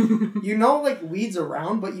 move. You know, like, weed's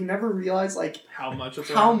around, but you never realize, like, How much it's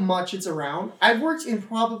how around. much it's around. I've worked in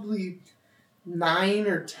probably 9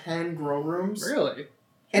 or 10 grow rooms. Really?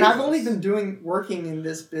 And I've Jesus. only been working in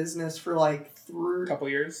this business for, like, A couple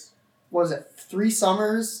years. 3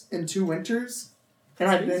 summers and 2 winters. And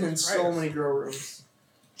I've been in Jesus so Christ. many grow rooms.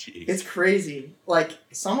 Jeez. It's crazy. Like,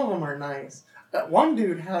 some of them are nice. That one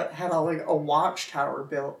dude had a watchtower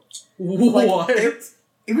built. Like, What?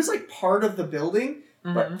 It was like part of the building,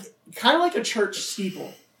 but kind of like a church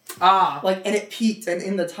steeple. Ah. Like, and it peaked, and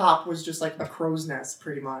in the top was just like a crow's nest,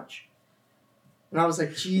 pretty much. And I was like,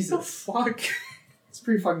 What the Jesus, fuck? it's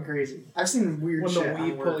pretty fucking crazy. I've seen weird When shit. the on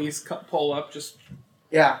weed work. police pull up, just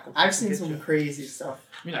Yeah, I've seen Get some ya. crazy stuff.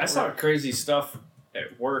 I mean, I saw crazy stuff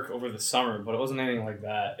at work over the summer, but it wasn't anything like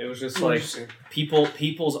that. It was just like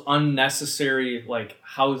people's unnecessary like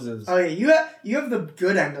houses. Oh yeah, you have the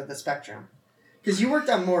good end of the spectrum, because you worked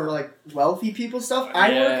on more like wealthy people stuff. I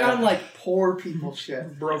work Yeah. on like poor people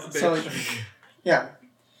shit. broke bitch. So yeah,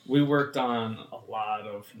 We worked on a lot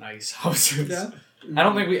of nice houses. Yeah. I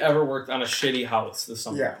don't think we ever worked on a shitty house this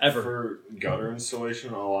summer. Yeah. Ever. For gutter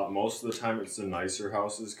installation, most of the time it's the nicer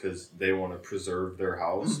houses because they want to preserve their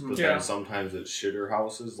house. Mhm. But Yeah. then sometimes it's shitter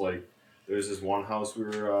houses. Like there's this one house we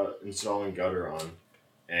were installing gutter on,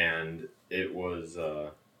 and it was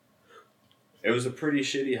a pretty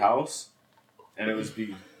shitty house, and it was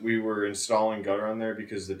we were installing gutter on there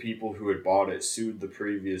because the people who had bought it sued the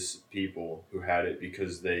previous people who had it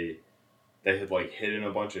because they had like hidden a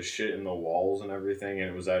bunch of shit in the walls and everything, and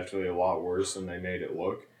it was actually a lot worse than they made it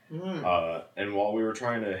look. And while we were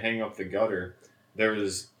trying to hang up the gutter, there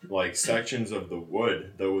was like sections of the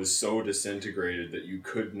wood that was so disintegrated that you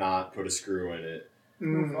could not put a screw in it.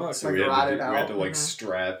 fuck. It's So like we rotted had out. to like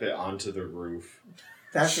strap it onto the roof.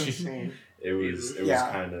 That's insane. It was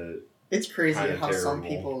Yeah. kind of It's crazy Kinda how some terrible.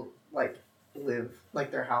 people like live, like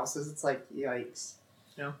their houses. It's like yikes.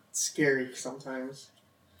 Yeah. It's scary sometimes.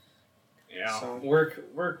 Yeah. So-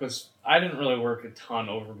 Work was. I didn't really work a ton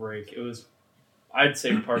over break. It was, I'd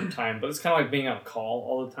say part time, but it's kind of like being on call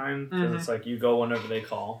all the time because it's like you go whenever they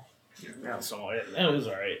call. Yeah. So it was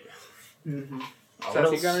alright. Mm-hmm. What Seth,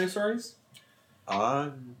 you else? got any stories?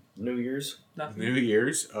 New Year's. Nothing. New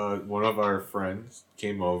Year's, one of our friends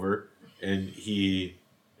came over, and it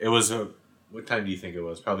was what time do you think it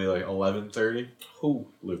was? Probably like 11:30. Who?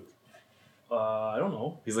 Luke. I don't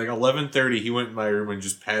know. He's like 11:30. He went in my room and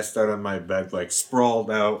just passed out on my bed, like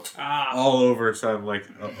sprawled out Ah, all over. So I'm like,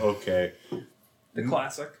 okay. the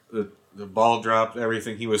classic. The ball dropped.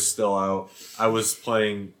 Everything. He was still out. I was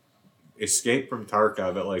playing Escape from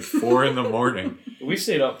Tarkov at like 4 in the morning. We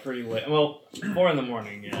stayed up pretty late. Well, 4 in the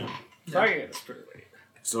morning. Yeah. Friday was pretty late.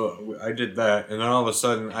 So I did that, and then all of a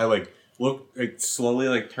sudden I like looked, like slowly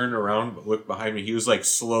like turned around, but looked behind me. He was like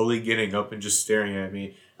slowly getting up and just staring at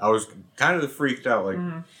me. I was kind of freaked out. Like,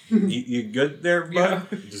 you good there, bud?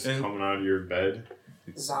 Yeah. just And- coming out of your bed.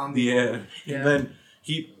 Zombie. Yeah. Yeah.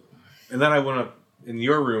 And then I went up in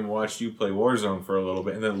your room, watched you play Warzone for a little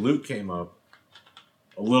bit, and then Luke came up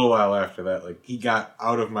a little while after that. Like, he got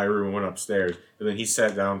out of my room and went upstairs, and then he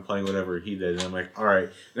sat down playing whatever he did, and I'm like, all right,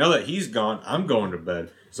 now that he's gone, I'm going to bed.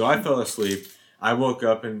 So I fell asleep. I woke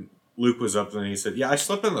up, and Luke was up, and he said, yeah, I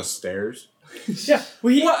slept on the stairs. Yeah,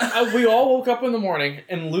 we all woke up in the morning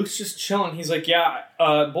and Luke's just chilling. He's like, "Yeah,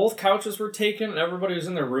 both couches were taken and everybody was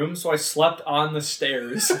in their room, so I slept on the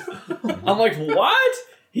stairs." I'm like, "What?"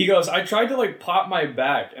 He goes, "I tried to like pop my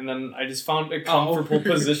back and then I just found a comfortable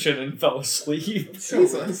position and fell asleep."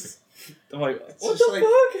 Jesus. I'm like, It's "What just the like-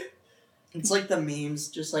 fuck?" It's like the memes,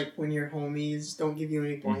 just like when your homies don't give you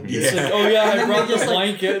any blankets. It's like, "Oh yeah, I And brought they the just, like-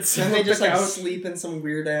 blankets." Then they just like couch. sleep in some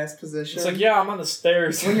weird ass position. It's like, "Yeah, I'm on the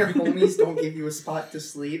stairs." When your homies don't give you a spot to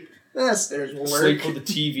sleep, the stairs will work. Sleep with the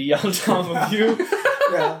TV on top of you.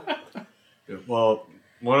 Yeah. Well,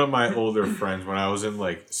 one of my older friends, when I was in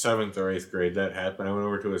like 7th or 8th grade, that happened. I went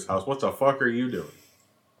over to his house. What the fuck are you doing?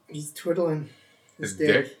 He's twiddling His his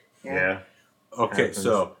dick? Yeah. Okay, Happens.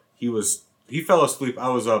 so he fell asleep. I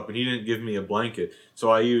was up, and he didn't give me a blanket,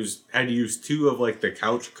 so I had to use 2 of like the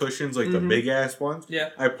couch cushions, like the big ass ones. Yeah.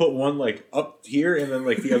 I put one like up here, and then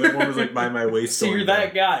like the other one was like by my waist. So going you're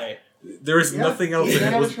that down. guy. There was Yeah. nothing else. Yeah,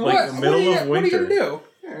 And it was what- like the middle of What are you winter. gonna do?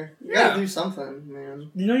 Yeah. You Yeah. gotta do something,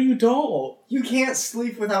 man. No, you don't. You can't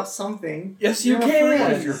sleep without something. Yes, you You're a can. What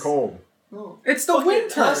friend. if you're cold? No. It's the Okay,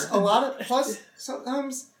 winter. Plus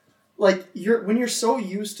sometimes, like when you're so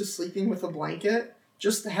used to sleeping with a blanket,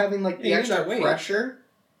 just having like the Yeah, you need extra that weight. pressure,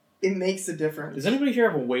 it makes a difference. Does anybody here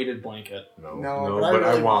have a weighted blanket? No, No, but but I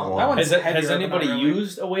really want one. That one's Has heavier, but anybody not really.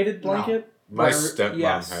 used a weighted blanket? My Where- stepmom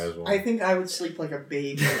yes. has one. I think I would sleep like a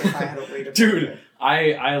baby if I had a weighted Dude,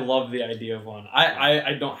 blanket. I love the idea of one.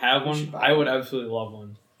 I don't have We one. should buy I would one. absolutely love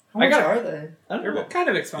one. How I much got- are they? I don't They're know. kind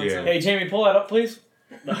of expensive. Hey Jamie, pull that up, please.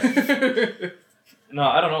 No,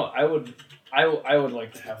 I don't know. I would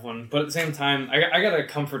like to have one, but at the same time, I got a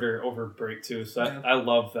comforter over break too, so Yeah. I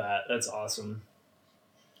love that. That's awesome.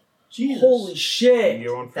 Jesus. Holy You shit! can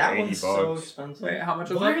get one for That 80 one's so bucks. expensive. Wait, how much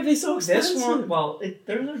is Why it? are they so expensive? This one, well,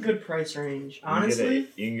 there's a good price range. Honestly,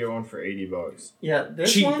 you can get one for 80 bucks. yeah,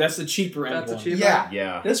 this cheap. one. That's the cheaper end That's a one. cheap- Yeah,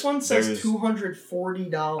 Yeah. this one says There's-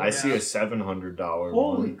 $240. I see Yeah. a $700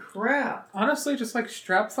 Holy one. crap! Honestly, just like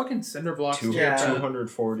strap fucking cinder blocks to your Yeah. bed.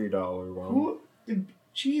 $240 one. Who?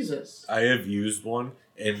 Jesus. I have used one,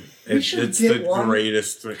 and We should it's get the one.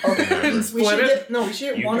 greatest thing Okay, ever. we Split should it? we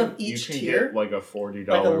should get one of You each can tier, get like a $40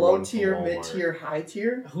 like a low one from tier, Walmart. mid tier, high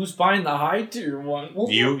tier. Who's buying the high tier one?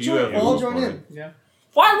 We'll You join, have all used join one. in. Yeah.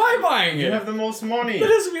 Why am I buying You it? have the most money. That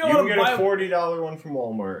doesn't mean I You can wanna get buy a $40 one from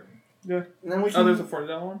Walmart. And then we Oh, can. there's a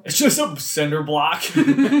 $40 one. It's just a cinder block.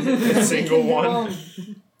 Single one.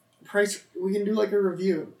 Price. We can do like a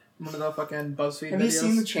review. One of the fucking BuzzFeed Have videos. you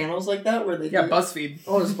seen the channels like that where they? Yeah, do, BuzzFeed.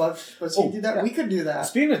 Oh, does BuzzFeed Oh, do that? yeah. We could do that.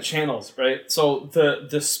 Speaking of channels, right? So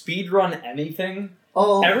the speed run anything.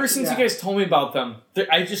 Oh, Ever since yeah. you guys told me about them,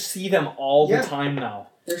 I just see them all Yeah. the time now.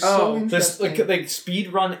 They're Oh, so This interesting. like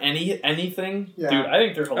speed run anything, Yeah. dude. I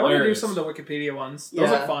think they're I want to do hilarious. some of the Wikipedia ones.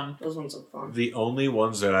 Those Yeah. are fun. Those ones are fun. The only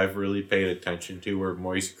ones that I've really paid attention to were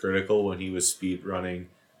Moist Critical when he was speed running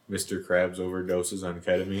Mr. Krabs overdoses on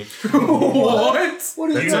ketamine. What? What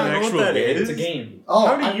is Do you That's not an know what actual that game. is? It's a game. Oh,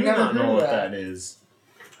 How do I've you never not heard know of what that. that is?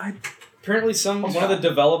 Apparently, one of the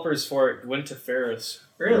developers for it went to Ferris.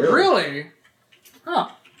 Really?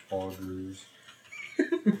 Poggers.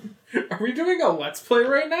 Are we doing a Let's Play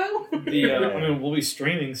right now? I mean, we'll be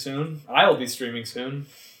streaming soon. I'll be streaming soon.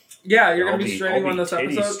 Yeah, you're I'll gonna be be- streaming I'll when be this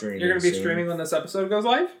titty episode. streaming You're gonna be soon. streaming when this episode goes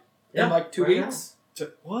live Yeah, in like 2 right now. weeks.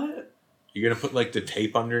 What? You're gonna put like the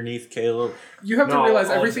tape underneath, Caleb. You have to No, realize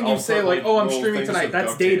I'll- everything I'll you say, put, like, "Oh, I'm little streaming things tonight." of That's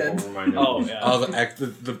duct tape dated. over my nose. Oh yeah. Oh,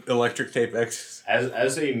 the electric tape X.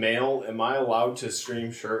 As a male, am I allowed to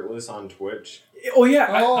stream shirtless on Twitch? Oh yeah.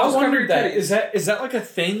 Oh, I just cover your wondered that. titties. Is that like a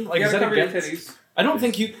thing? Like You is gotta that cover your against? titties. I don't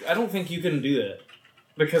think you can do that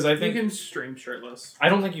because I You think can stream shirtless. I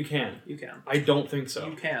don't think you can. You can. I don't think so.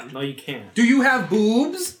 You can. No, you can't. Do you have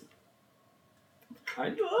boobs?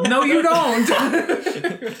 Kind of. No, you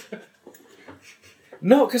don't.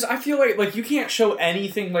 No, because I feel like you can't show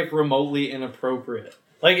anything like remotely inappropriate.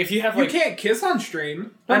 Like if you have You like can't kiss on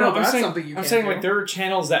stream. No, I know I'm that's saying, something you I'm can't saying do. like there are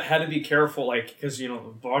channels that had to be careful, like because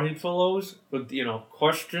body pillows with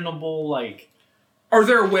questionable like. Are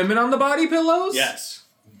there women on the body pillows? Yes.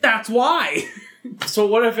 That's why. So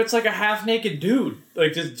what if it's like a half naked dude?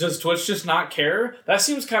 Like does Twitch just not care? That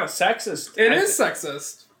seems kind of sexist. It is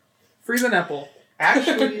sexist. Free the nipple.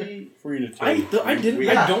 Actually, Free to I didn't. We,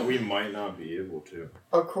 I don't. We might not be able to.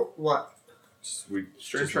 what? We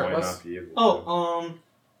Straight just might shirtless? not be able to.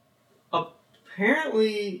 Oh,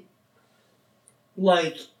 apparently,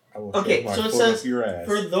 like I will Okay, shove my so it foot says up your ass.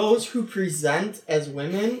 for those who present as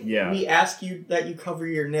women, Yeah. we ask you that you cover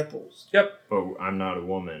your nipples. But I'm not a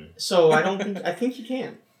woman. So I don't think I think you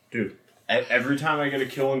can. Every time I get a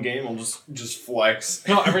kill in game, I'll just flex.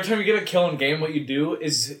 No, every time you get a kill in game, what you do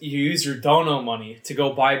is you use your dono money to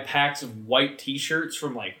go buy packs of white T-shirts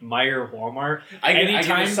from like Meijer, Walmart. I get a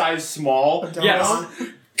Anytime- size small. A Yes.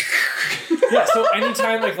 donut? Yeah, so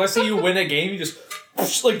anytime, like, let's say you win a game, you just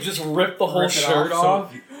rip the whole Rip it shirt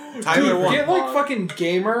off. Tyler Dude, won. get like fucking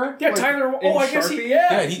gamer. Yeah, like, Tyler. in Oh, I guess Sharpie?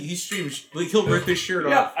 Yeah, he streams. Like, he'll rip his shirt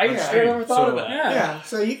Yeah, off. I on never stream. thought of So- that. Yeah. Yeah,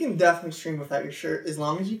 so you can definitely stream without your shirt as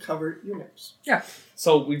long as you cover your nips.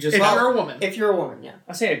 So we just. If Well, you're a woman. If you're a woman, yeah.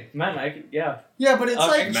 I say, man, I could, yeah. Yeah, but it's I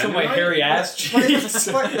like can show men my might- hairy ass but cheeks.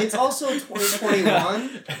 it's also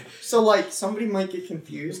 2021, so like somebody might get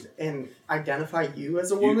confused and identify you as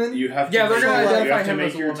a woman. You have to Yeah, they're make, gonna you identify have to him make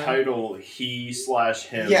as a your woman. title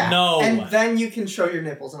he/him. Yeah. No. And then you can show your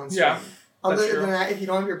nipples on screen. Yeah, Other that's true. than that, if you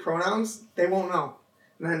don't have your pronouns, they won't know.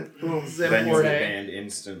 And then boom. Zim Then you Horde. get banned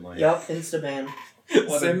instantly. Yep, Instaban.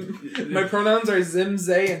 Zim, my pronouns are Zim,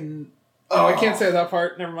 Zay, and oh, I can't say that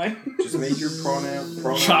part. Never mind. Just make your pronouns.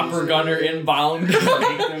 Chopper gunner inbound. Make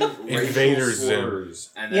them Invader racial Zim. slurs,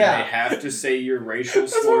 and then Yeah. they have to say your racial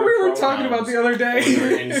That's slur what we were talking about the other or they're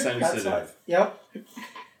day. insensitive. Yep.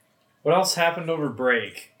 What else happened over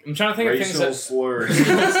break? I'm trying to think of things Racial that.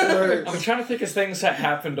 slurs. I'm trying to think of things that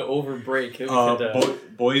happened over break. That we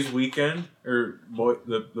could, Boys Weekend or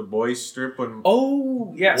the boys strip when.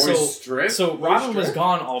 Oh yeah, Boys strip? so Boys Robin was strip?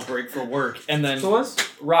 gone all break for work, and then So was?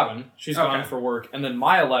 Robin, she's gone Okay. for work, and then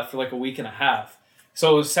Maya left for like a week and a half.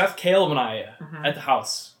 So it was Seth, Caleb, and I at the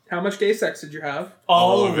house. How much gay sex did you have?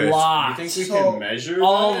 All of A it. lot. You think we So- can measure A that?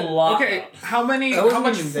 lot. Okay, how I much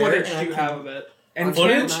wasn't even there, footage and do you I have can't- of it? And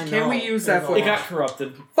Footage? can we use that It It footage? got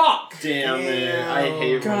corrupted. Fuck! Damn it. I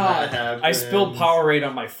hate when God. that happens. I spilled Powerade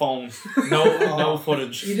on my phone. No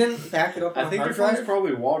footage. You didn't back it up on I think hard your phone's drive?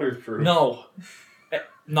 probably waterproof. No.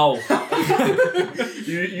 No.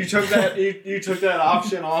 you took that you took that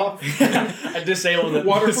option off. I disabled it.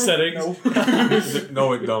 Waterproof? Settings.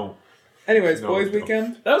 No, it don't. Anyways, No, boys' no.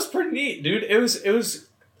 weekend. That was pretty neat, dude. It was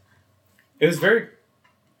very.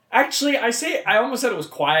 Actually, I almost said it was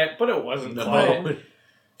quiet, but it wasn't quiet.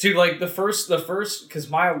 Dude, like the first, because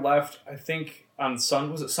Maya left. I think on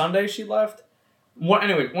was it Sunday she left.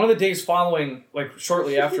 Anyway, one of the days following, like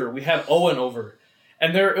shortly after, we had Owen over,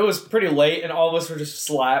 and it was pretty late, and all of us were just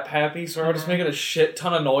slap happy, so we were just making a shit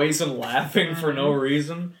ton of noise and laughing for no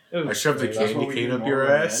reason. It I was shoved the great. That's what candy we cane do up your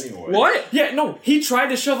normally ass. anyway. What? Yeah, no, he tried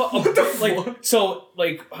to shove a What the like fuck? so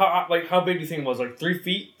like how big do you think it was? Like 3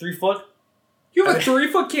 feet, 3 foot? You have a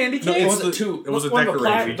 3-foot candy No, cane? it Was was it two? It was a One of the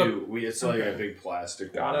decoration. pla- We do. It's like a big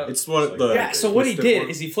plastic Got one. it. It's what like the- Yeah, so what he Mr. did One-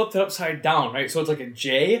 is he flipped it upside down, right? So it's like a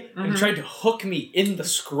J, and Mhm. he tried to hook me in the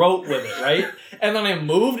scrot with it, right? And then I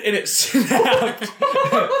moved, and it snapped.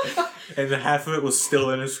 And the half of it was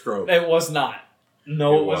still in his scrote. It was not.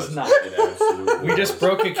 No, it was not. It absolutely We just was.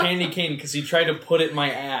 broke a candy cane because he tried to put it in my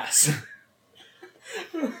ass.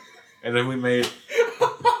 And then we made.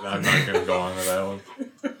 I'm not gonna go on to that one.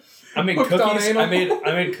 I made Hooked on cookies. anal?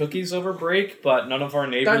 I made cookies over break, but none of our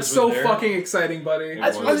neighbors That's were so there. fucking exciting, buddy.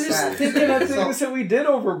 That's what I was just thinking of things that we did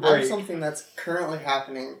over I have something that's currently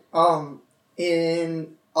happening.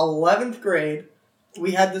 In 11th grade,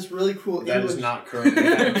 we had this really cool That English. is not currently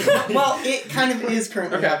happening. Well, it kind of is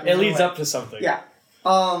currently Okay, happening. It leads in a way. up to something. Yeah.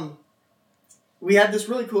 We had this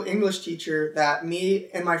really cool English teacher that me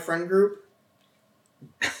and my friend group.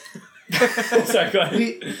 Sorry, go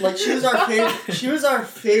ahead. She was our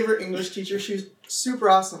favorite English teacher. She was super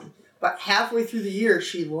awesome. But halfway through the year,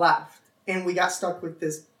 she left, and we got stuck with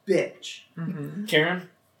this bitch. Mm-hmm. Karen,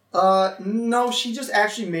 No, she just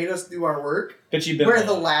actually made us do our work. bitchy bimbo. Where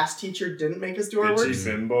the last teacher didn't make us do our work. Bitchy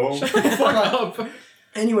bimbo. Fuck up.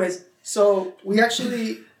 Anyways, so we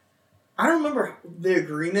actually, I don't remember the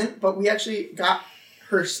agreement, but we actually got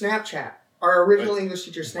her Snapchat. Our original English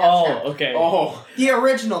teacher Snapchat. Oh, okay. Oh, The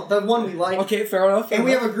original, the one we like. Okay, fair enough. And we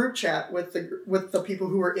have a group chat with the people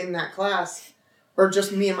who were in that class, or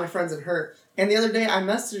just me and my friends and her. And the other day I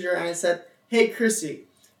messaged her and I said, "Hey Chrissy,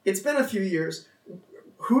 it's been a few years.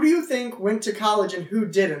 Who do you think went to college and who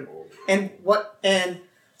didn't? And what?" And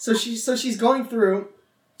so she's going through,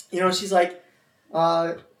 she's like,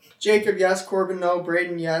 Jacob, yes. Corbin, no.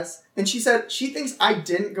 Braden, yes. And she said she thinks I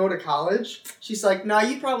didn't go to college. She's like, "Nah,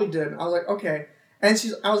 you probably didn't." I was like, "Okay." And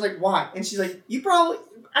I was like, "Why?" And she's like,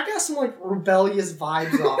 I got some like rebellious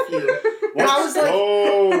vibes off you. And I was like,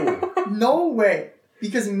 oh. no way.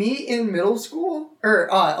 Because me in middle school, or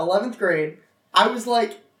 11th grade, I was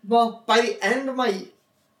like, well, by the end of my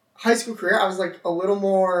high school career, I was like a little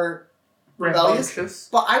more rebellious. Rambunctious.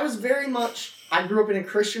 But I was I grew up in a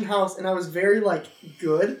Christian house and I was very like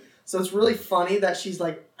good. So it's really funny that she's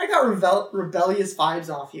like, I got rebellious vibes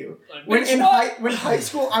off you. When high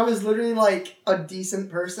school, I was literally like a decent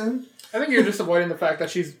person. I think you're just avoiding the fact that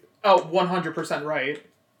she's 100% right.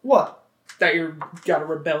 What? That you're got a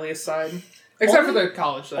rebellious side. Except for the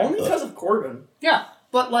college thing. Only because of Corbin. Yeah,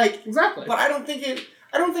 But like, exactly. but I don't think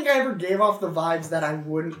I ever gave off the vibes that I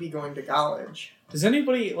wouldn't be going to college. Does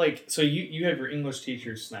anybody so you have your English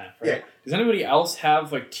teacher's snap, right? Yeah. Does anybody else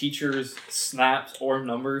have like teachers' snaps or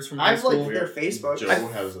numbers from high I've school? like their Facebook. Joe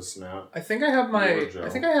has a snap. I think I have Poor Joe. I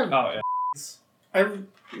think I have. Oh, yeah. I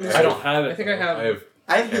I don't have it. I think I have.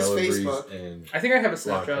 I have his Calabrese Facebook. and I think I have a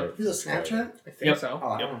Lockhart. Snapchat. He's a Snapchat. I think Yep. so. Oh,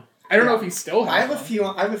 I Yep. don't know. I don't know if he still has. I have a one. few.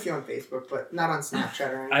 I have a few on Facebook, but not on Snapchat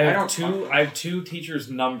or anything. I have don't two. fuck I have two teachers'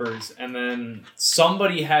 numbers, and then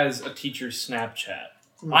somebody has a teacher's Snapchat.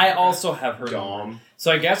 I also have her number. Dom.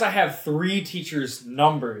 So I guess I have 3 teachers'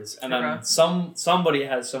 numbers, and then Okay. somebody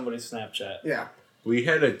has somebody's Snapchat. Yeah. we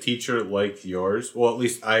had a teacher like yours. Well, at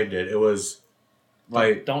least I did. It was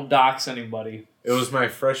Don't dox anybody. my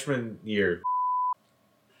freshman year.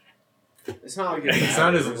 It's not like It's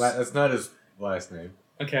not his. That's not his last name.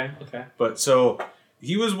 Okay. But so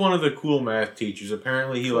he was one of the cool math teachers.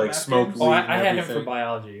 Apparently, he Cool like math smoked games? weed Oh, I and had him everything. for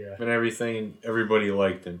biology. Yeah. And everything. Everybody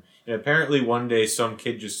liked him. And apparently one day some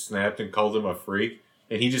kid just snapped and called him a freak,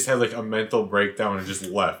 and he just had like a mental breakdown and just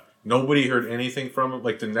left. Nobody heard anything from him.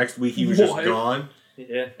 Like the next week he was just gone.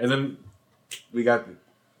 Yeah. And then we got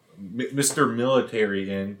Mr.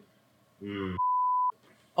 Military in,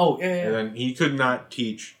 Oh, yeah, and yeah. then he could not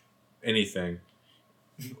teach anything.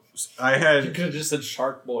 I You had could have just said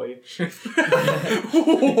Shark Boy.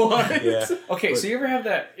 What? yeah. Okay, so you ever have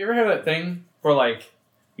that thing where like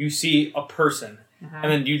you see a person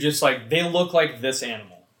and then you just like they look like this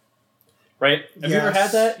animal, right? Have you ever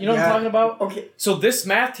had that? You know what I'm talking about? Okay. So this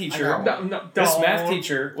math teacher, this math don't.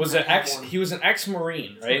 teacher was an ex. He was an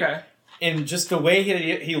ex-marine, right? Okay. And just the way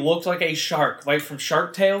he looked like a shark, like from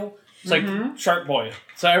Shark Tale. It's like Shark Boy.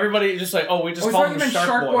 So everybody just like, oh, we just call him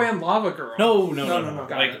Shark Boy. Boy and Lava Girl. No.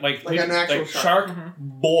 Got Like Like an actual Shark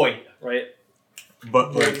Boy, right?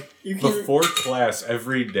 But like You can, before class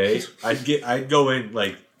every day, I'd go in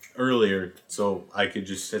like earlier so I could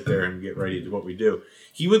just sit there and get ready to what we do.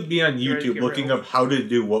 He would be on ready to YouTube get looking real? up how to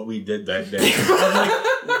do what we did that day.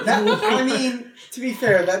 I'm like, I mean, to be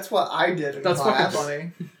fair, that's what I did in That's class.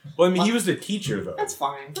 fucking funny. well, I mean, he was the teacher though. That's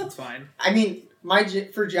fine. That's fine. I mean,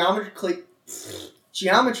 for geometry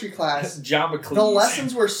class, Geometry. the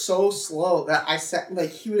lessons were so slow that I sat like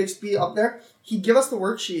he would be up there. He'd give us the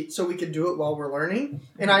worksheet so we could do it while we're learning,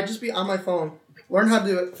 and I'd just be on my phone, learn how to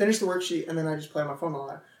do it, finish the worksheet, and then I just play on my phone all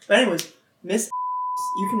that. But anyways, Miss,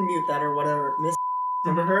 you can mute that or whatever. Miss,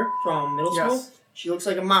 remember her from middle school? Yes. She looks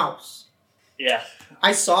like a mouse. Yeah.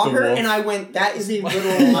 I saw The her wolf. and I went, "That is a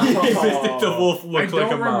little mouse." The wolf I looked don't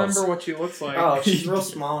like a mouse. remember what she looks like. Oh, she's real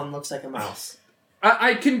small and looks like a mouse.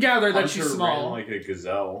 I can gather that Hunter she's ran small. like a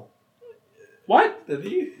gazelle. What? Did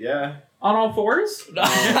he? Yeah. On all fours? He,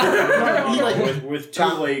 like, With two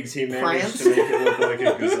got legs, he managed prance. to make it look like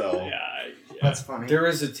a gazelle. That's funny. There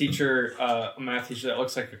is a teacher, a math teacher that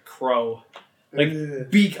looks like a crow. Like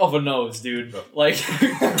Ugh. beak of a nose, dude. Like,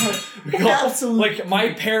 Absolutely. like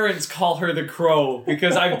my parents call her the crow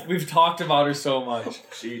because we've talked about her so much.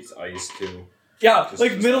 She eats ice too. Yeah, Just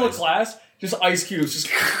like as middle of ice. class, just ice cubes, just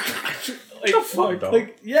like The fuck?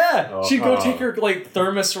 like yeah. Oh, She'd go oh. take her like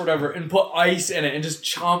thermos or whatever and put ice in it and just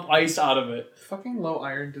chomp ice out of it. Fucking low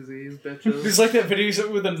iron disease, bitches. It's like that video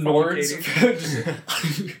with the Nords.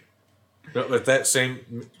 Katie. But with that same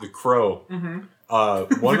the crow. Mm-hmm.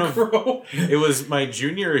 One The of crow. it was my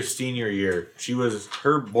junior or senior year. She was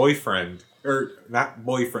her boyfriend, or not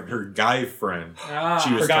boyfriend, her guy friend.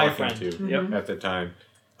 She was Her guy talking friend. to Yep. at the time.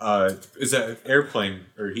 Is that airplane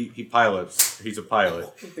or he pilots? He's a pilot.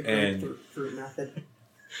 The And- grapefruit method.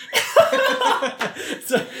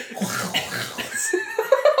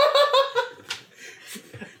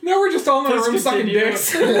 Now we're just all in the Please room sucking continue.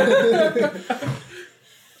 dicks.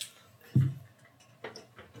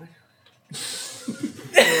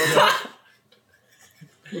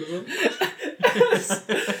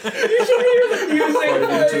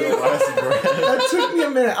 That took me a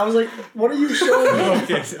minute. I was like, "What are you showing me?"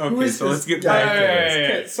 Okay, Who is so let's this get guy? back to this.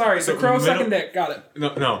 Okay, sorry, So the crow middle- sucking dick. Got it.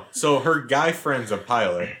 No. So her guy friend's a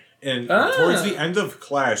pilot, and Ah. towards the end of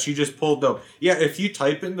class, she just pulled up. Yeah, if you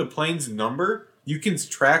type in the plane's number, you can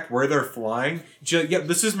track where they're flying. She's like, yeah,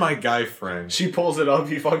 this is my guy friend. She pulls it up,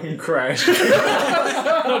 he fucking crashed.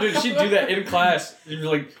 No, dude, she'd do that in class. You're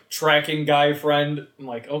like tracking guy friend. I'm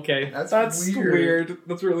like, okay. That's weird.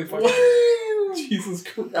 That's really funny. Jesus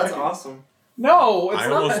Christ. That's awesome. No, it's I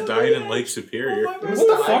not. almost died in Lake Superior. What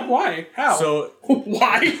the fuck? Why? How? So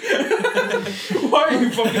Why? Why are you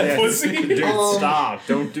fucking pussy? Dude, stop.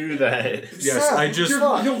 Don't do that. yes, I just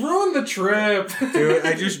You'll ruin the trip. dude,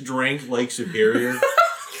 I just drank Lake Superior.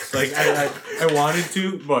 Like I wanted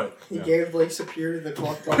to, but He no. gave Lake Superior the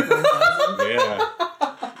Cluck Cluck 1000. Yeah.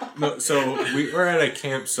 No, so we were at a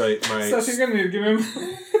campsite. Seth, you're gonna need to give him.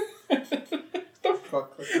 Cluck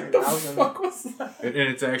Cluck the 9000. fuck was that? And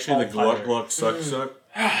it's actually the Gluck Gluck Suck Suck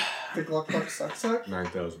The Cluck Cluck Suck Suck?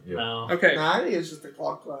 9000. Yeah. No. Okay. Nah, I think it's just the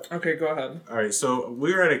Cluck Cluck. Okay, go ahead. All right, so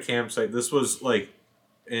we were at a campsite. This was like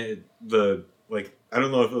I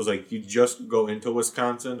don't know if it was like you just go into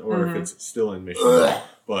Wisconsin or if it's still in Michigan.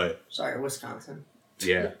 But Sorry, Wisconsin.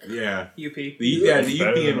 yeah. UP. The UP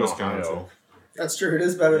Better in than Wisconsin. Ohio. That's true. It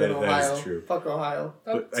is better than Yeah, Ohio. that is true. Fuck Ohio.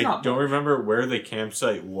 But That's I not don't much. remember where the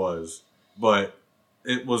campsite was, but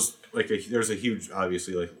it was like there's a huge,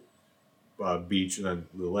 obviously, like beach and then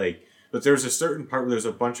the lake. But there's a certain part where there's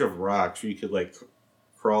a bunch of rocks where you could like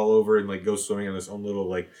crawl over and like go swimming on this own little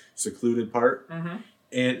like secluded part. Mm-hmm.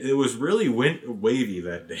 And it was really wavy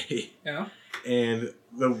that day. Yeah. And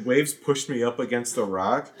the waves pushed me up against the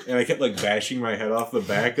rock, and I kept like bashing my head off the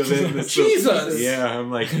back of it. And it's Jesus! yeah,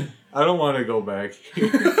 I'm like, I don't want to go back here.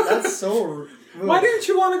 That's so Why didn't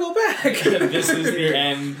you want to go back? This is the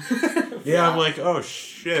end. Yeah, I'm like, oh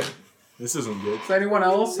shit, this isn't good. Does anyone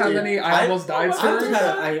else have any I almost died stories?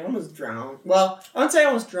 I almost drowned. Well, I wouldn't say I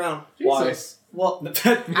almost drowned. Jesus. Well,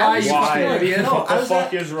 Why, you fucking idiot? No, What the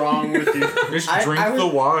fuck is wrong with you? Just I drink was- the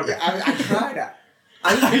water. I tried it.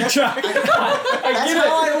 I That's tried.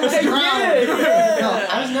 how I almost I drowned. get it. Yeah. No,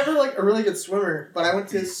 I was never like a really good swimmer, but I went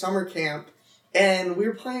to summer camp and we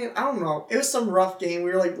were playing. I don't know. It was some rough game.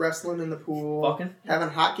 We were like wrestling in the pool, Fucking. having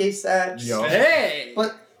hockey sets. Yo. Hey!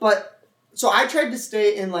 But so I tried to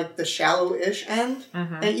stay in like the shallow-ish end,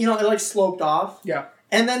 Mhm. and it like sloped off. Yeah.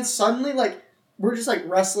 And then suddenly like we're just like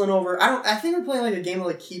wrestling over. I think we're playing like a game of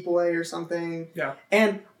like keep away or something. Yeah.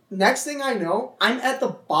 And next thing I know, I'm at the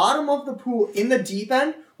bottom of the pool in the deep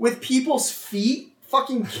end with people's feet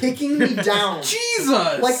fucking kicking me down. Jesus!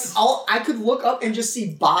 Like I could look up and just see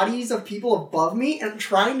bodies of people above me and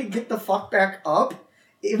trying to get the fuck back up.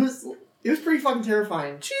 It was pretty fucking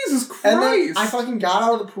terrifying. Jesus Christ! And then I fucking got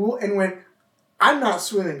out of the pool and went, I'm not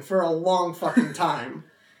swimming for a long fucking time.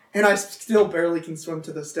 And I still barely can swim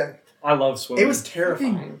to this day. I love swimming. It was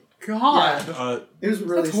terrifying. God. It was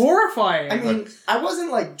really... That's horrifying. I mean, I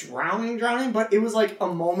wasn't like drowning, but it was like a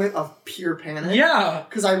moment of pure panic. yeah.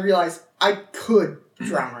 Because I realized I could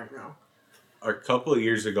drown right now. A couple of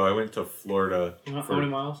years ago, I went to Florida. How many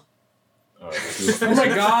miles? Oh my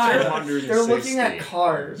God. They're looking at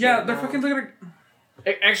cars. Yeah, right they're now. fucking looking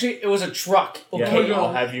at... Actually, it was a truck. Yeah, Okay,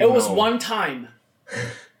 I'll have you it was know. one time.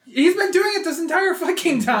 He's been doing it this entire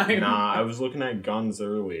fucking time. Nah, I was looking at guns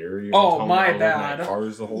earlier. You Oh, told me my I was looking bad. at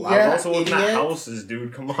cars the whole. I Yeah, was also looking at idiot. houses,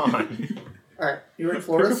 dude. Come on. Alright, you were in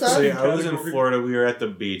Florida, So Seth? yeah, I was in Florida. We were at the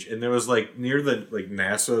beach, and there was like near the like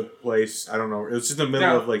NASA place. I don't know. It was just in the middle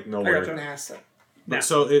Yeah, of like nowhere. gotcha. NASA. Yeah.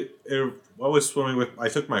 So I was swimming with. I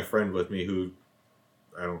took my friend with me, who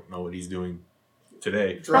I don't know what he's doing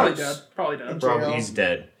today. Probably Drugs. dead. Probably dead. Bro, Bro, he's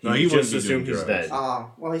dead. No, You he wouldn't just be assume doing he's drugs. dead.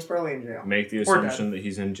 Oh, well, he's probably in jail. Make the Or dead. assumption that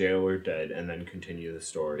he's in jail or dead, and then continue the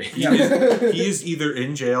story. He is either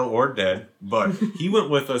in jail or dead, but he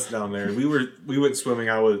went with us down there. We went swimming.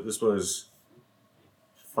 This was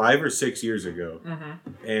 5 or 6 years ago,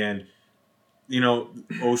 Mm-hmm. and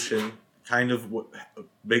ocean, kind of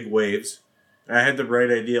big waves. And I had the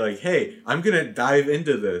bright idea, like, hey, I'm gonna dive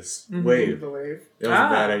into this Mhm. wave. The wave. That was a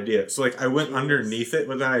bad Ah. idea. So like I went underneath it,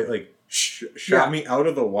 but then I like shot me out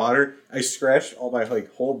of the water. I scratched all my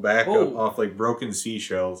like whole back up Oh. off like broken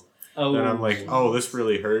seashells. Oh. And I'm like, oh, this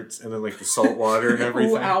really hurts. And then like the salt water and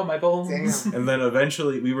everything. Oh, ow, my bones. Damn. And then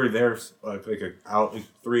eventually we were there like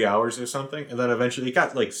 3 hours or something. And then eventually it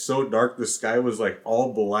got like so dark the sky was like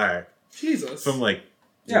all black. Jesus. From like,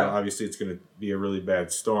 Yeah. obviously it's gonna be a really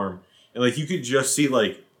bad storm. And like you could just see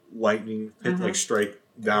like lightning hit like strike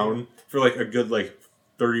down for like a good like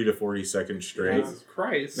 30 to 40 seconds straight. Jesus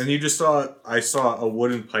Christ. And I saw a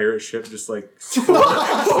wooden pirate ship just like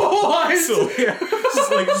What? so yeah,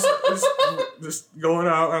 just going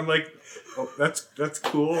out. I'm like, oh, that's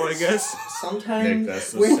cool, I guess. Sometimes Nick,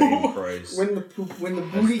 that's the same price. when the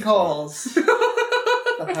booty calls,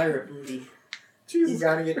 the pirate booty, you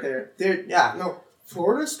gotta get there.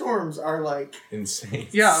 Florida storms are like Insane.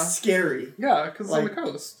 Yeah. scary. Yeah, because it's on the Like-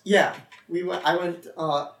 coast. Yeah, I went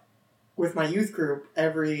with my youth group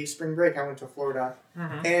every spring break. I went to Florida,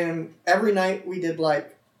 Mm-hmm. and every night we did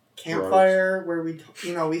like campfire where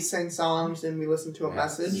we sang songs and we listened to a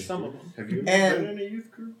message. Some of them. Have you And- been in a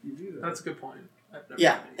youth group? You do that. That's a good point. I've never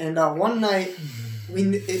Yeah, been. and one night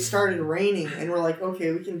it started raining, and we're like,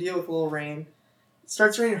 okay, we can deal with a little rain. It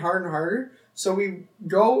starts raining harder and harder, so we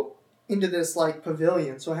go into this like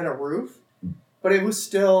pavilion. So it had a roof, but it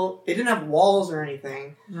didn't have walls or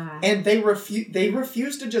anything, Mhm. and they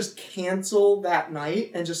refused to just cancel that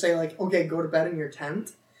night and just say like, okay, go to bed in your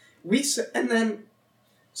tent.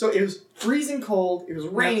 So it was freezing cold. It was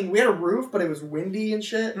raining. We had a roof, but it was windy and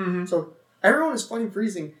shit. Mhm. So everyone was fucking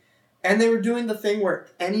freezing. And they were doing the thing where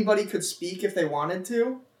anybody could speak if they wanted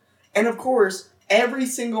to. And of course, every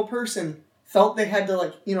single person felt they had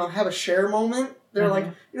to have a share moment. They're like,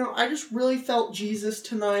 I just really felt Jesus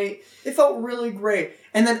tonight. It felt really great.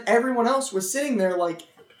 And then everyone else was sitting there like,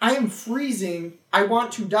 I am freezing. I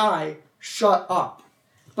want to die. Shut up.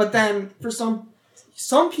 But then for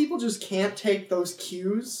some people just can't take those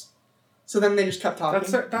cues. So then they just kept talking.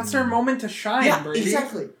 That's their moment to shine, Yeah, Brady.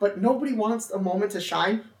 exactly. But nobody wants a moment to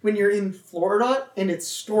shine when you're in Florida and it's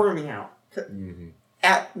storming out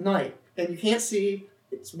at night and you can't see.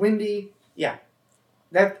 It's windy. Yeah,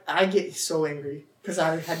 that I get so angry because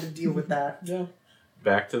I had to deal with that. Yeah.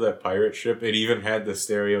 Back to that pirate ship, it even had the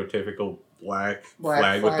stereotypical black Black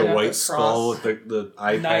flag with flag the at white the skull cross. with the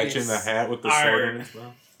eye patch and the hat with the sword in its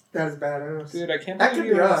mouth. That is badass. Dude, I can't That believe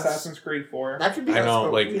could you're be in us. Assassin's Creed 4. That could be I us, know,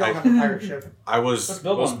 but like, we don't I- have a pirate ship. I was Let's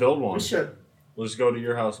build Let's one. build one. We should. Let's go to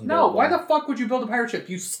your house and No, build why one. the fuck would you build a pirate ship?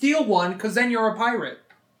 You steal one, because then you're a pirate.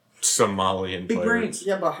 Somalian Big pirates. brains.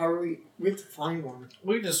 Yeah, but how are we? We have to find one.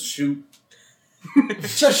 We just shoot.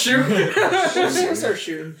 Just shoot. Let's start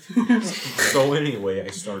shooting. So anyway, I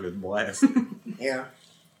started blasting. Yeah.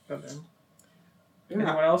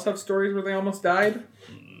 Anyone else have stories where they almost died?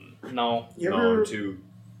 No, You No, ever? I'm too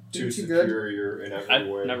too good? superior in I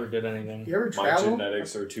every way. never did anything. You ever My travel?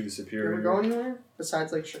 genetics are too You superior. ever go anywhere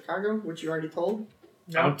besides like Chicago, which you already told?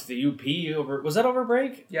 I went to the UP over. Was that over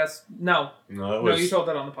break? Yes. No. No, it No, was. you told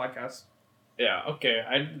that on the podcast. Yeah. Okay,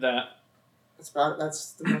 I did that.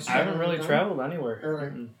 That's the most. I haven't really done. traveled anywhere.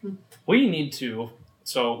 Really? Mm-mm. We need to.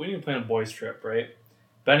 So we need to plan a boys' trip, right?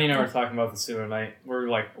 Benny and I were talking about this the other night. We're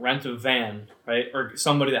like rent a van, right, or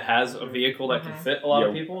somebody that has a vehicle that can fit a lot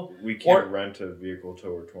of Yeah. people. We can't Or- rent a vehicle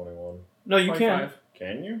till we're 21. No, you can. 25.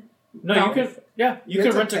 Can you? No, No. you can. Yeah, you You can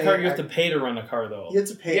have rent to a car. pay You have to pay to rent a car though. You have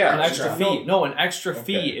to pay Yeah, An extra extra. fee. No, an extra Okay.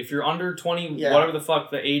 fee if you're under 20, Yeah. whatever the fuck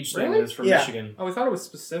the age thing Really? is for Yeah. Michigan. Oh, we thought it was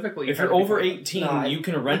specifically. If had you're to be over 25. 18, No, you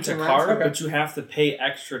can rent a can rent, car, okay. but you have to pay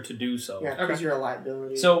extra to do so. Yeah, because Okay. you're a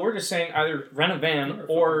liability. So we're just saying either rent a van You're a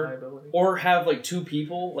or fucking liability. have like two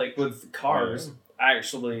people like with cars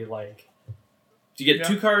actually like you get Yeah.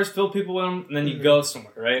 two cars, fill people in them, and then you Mhm. go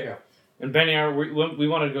somewhere, right? Yeah. And Benny, we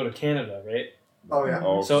wanted to go to Canada, right? oh yeah.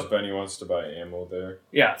 Oh, So- because Benny wants to buy ammo there.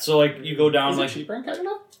 Yeah, so like you go down Is it like cheaper in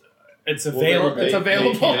Canada? it's Well, available. It's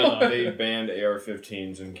available. in Canada. They banned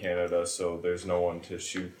AR-15s in Canada, so there's no one to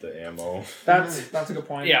shoot the ammo. That's a good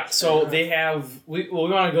point. Yeah, so they have we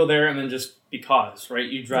want to go there and then just because, right?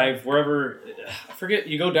 You drive wherever I forget,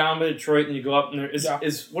 you go down to Detroit and you go up and there is Yeah.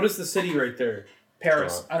 what is the city right there?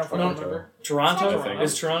 Paris. I don't fucking Toronto. remember. Toronto? It's not Toronto.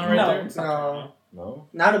 Is Toronto right no, there? it's not No. Toronto. No?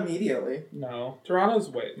 Not immediately. No, Toronto's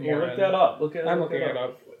way Yeah, more. look that up. Look at I'm look looking it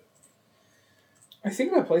up. I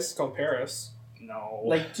think that place is called Paris. No.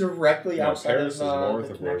 Like directly No, outside Paris of is north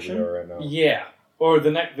the of where we connection. are right now. Yeah, or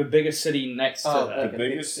the biggest city next to Oh, that. The like a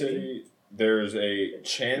big biggest city? city, there's a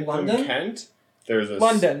Chatham, London? Kent. There's a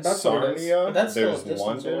London, that's what it is. Sarnia. But that's still a there's distance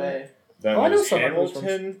London. away. Then Oh, I know there's some of those ones.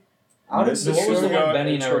 Hamilton. Out of So what was the Mississauga, one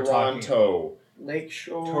Benny and and I were talking Toronto.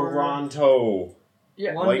 Lakeshore. Toronto.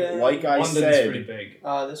 Yeah. London. Like I London's said. pretty big.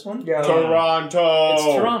 This one. Yeah. Toronto. It's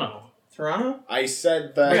Toronto. Toronto. I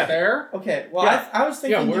said that. Right there. Okay. Well, Yeah. I was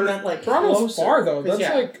thinking Yeah, you meant like Toronto's closer, far though. 'cause, That's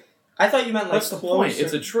yeah, like I thought you meant like That's the closer. point.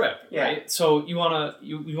 It's a trip, Yeah. right? So you wanna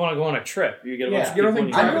go on a trip. You get a bunch Yeah. of you don't people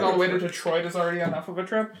think and driving I- all the way to Detroit is already enough of a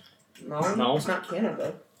trip? No, No. it's not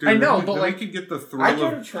Canada. I know, then but, then like, we could get the I thrill go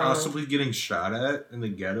to of Toronto. possibly getting shot at in the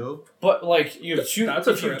ghetto. But like you have two, That's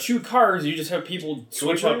a if you trip. have 2 cars, you just have people Can we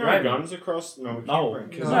switch bring up our driving. guns across? No, we can't No. bring,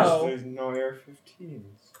 'cause No. there's no AR-15s.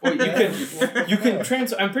 Well, you can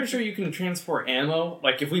I'm pretty sure you can transport ammo.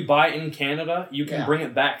 Like if we buy in Canada, you can Yeah. bring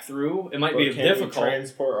it back through. It might But be can difficult. we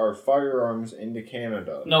transport our firearms into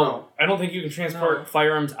Canada? No, I don't think you can transport No.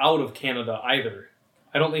 firearms out of Canada either.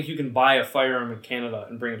 I don't think you can buy a firearm in Canada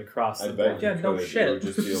and bring it across I the bet border. Yeah, you no could. shit. It would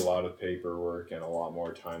just be a lot of paperwork and a lot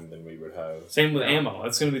more time than we would have. Same with ammo.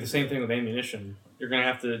 It's going to be the same thing with ammunition. You're going to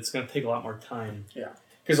have to. It's going to take a lot more time. Yeah.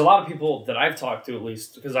 Because a lot of people that I've talked to, at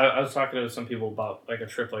least, because I was talking to some people about like a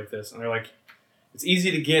trip like this, and they're like, "It's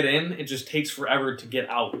easy to get in. It just takes forever to get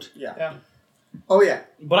out." Oh yeah,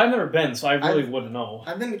 But I've never been, so I really wouldn't know.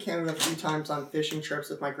 I've been to Canada a few times on fishing trips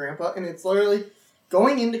with my grandpa, and it's literally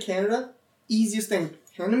going into Canada. Easiest thing.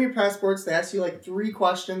 Hand them your passports. They ask you like 3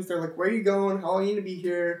 questions. They're like, "Where are you going? How long are you gonna be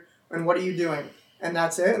here? And what are you doing?" And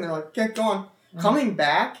that's it. And they're like, "Okay, go on." Coming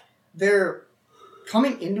back, they're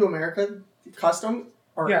coming into America. Customs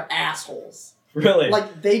are Yeah. assholes. Really?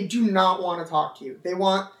 Like they do not want to talk to you. They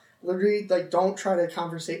want literally like don't try to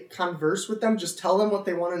converse with them. Just tell them what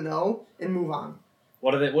they want to know and move on.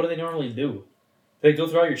 What do they normally do? They go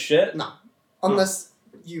through all your shit? No, unless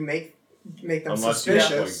you make them Unless you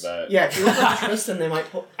suspicious. look like that. Yeah, if you look like Tristan, they might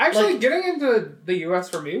pull. Actually, Like- getting into the U.S.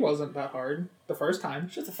 for me wasn't that hard the first time.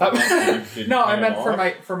 Shut the fuck up. Did No, you I pay meant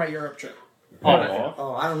them for my Europe trip. off? Oh, Pay them off?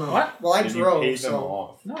 Oh, I don't know. What? Well, I Did you drove, pay them so No,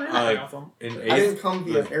 off? I didn't Uh, hang off them. In I eighth, didn't come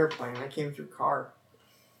via the- airplane. I came through car.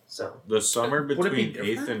 So the summer Would it be between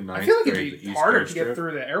 8th and 9th I feel like grade, it'd the be East harder Coast to get trip,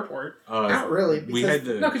 through the airport. not really. we Because had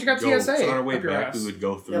to No, 'cause you got go, TSA so on our way up your back, ass. we would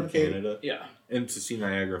go through Yeah, okay. Canada Yeah. and to see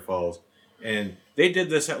Niagara Falls. And they did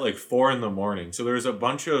this at like 4 a.m. So there was a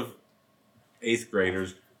bunch of 8th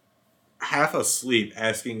graders half asleep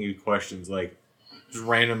asking you questions like just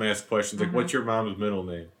random ass questions like, Mhm. what's your mom's middle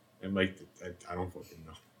name? And like, I don't fucking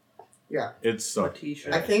know. Yeah. It sucked.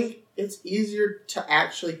 T-shirt. I think it's easier to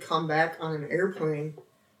actually come back on an airplane,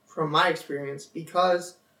 from my experience,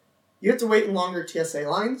 because you have to wait in longer TSA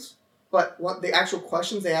lines, but what the actual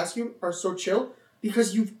questions they ask you are so chill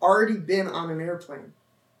because you've already been on an airplane.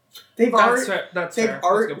 They've already, fair. That's they've fair. That's a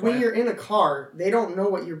already good when point. you're in a car, they don't know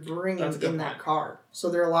what you're bringing That's a good in that point. car, so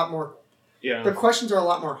they're a lot more. Yeah. The questions are a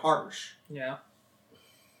lot more harsh. Yeah.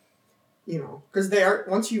 You know, because they are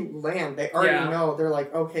once you land, they already Yeah. know. They're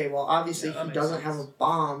like, okay, well, obviously Yeah, that he makes doesn't sense. have a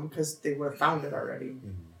bomb because they would have found it already.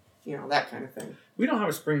 Mhm. You know, that kind of thing. We don't have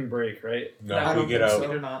a spring break, right? No, I we don't get think out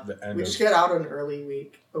We do not. the end We of. just get out an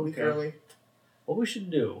week Okay. early. What we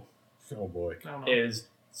should do Oh boy. I don't know. is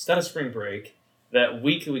instead of spring break, that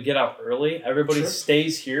week we get out early, everybody Trip?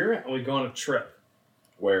 stays here and we go on a trip.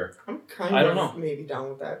 Where? I'm kind I of don't know. maybe down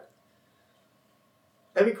with that.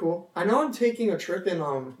 That'd be cool. I know I'm taking a trip in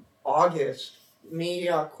August. Me,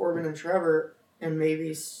 Corbin, and Trevor, and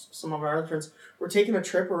maybe some of our other friends. We're taking a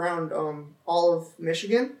trip around all of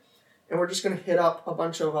Michigan, and we're just gonna hit up a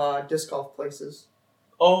bunch of disc golf places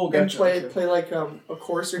Oh, and gotcha. play like a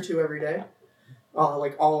course or two every day,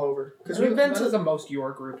 like all over. Because we've been That to is the most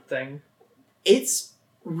your group thing. it's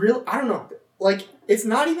real. I don't know. Like it's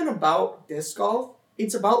not even about disc golf.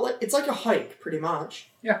 It's about it's like a hike pretty much.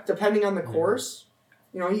 Yeah. Depending on the course,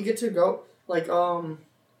 you know, you get to go like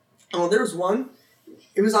there was one.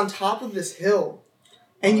 It was on top of this hill,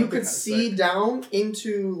 and Oh, you that'd be could kinda see sick. down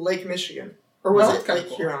into Lake Michigan, or was Oh, it that's kinda Lake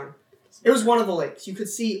cool. Huron? It was one of the lakes. You could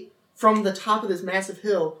see from the top of this massive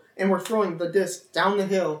hill, and we're throwing the disc down the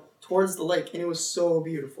hill towards the lake, and it was so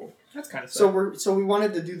beautiful. That's kind of So we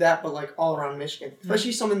wanted to do that, but like all around Michigan,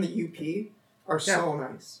 especially some in the UP are so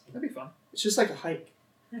nice. that'd be fun. It's just like a hike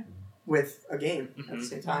Yeah. with a game at the Mhm.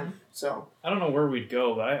 same time. So I don't know where we'd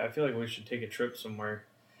go, but I feel like we should take a trip somewhere.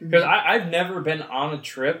 Because I've never been on a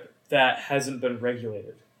trip that hasn't been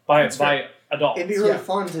regulated by That's adults. it'd be really Yeah.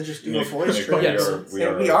 fun to just do a Nick- voice Nick, trip. Yes.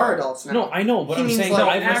 We are adults now. No, I know, but he I'm means saying like that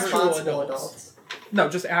I've never, actual responsible adults. adults. No,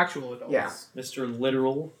 just actual adults. Yeah. Mr.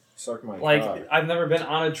 Literal. Suck my Like, cock. I've never been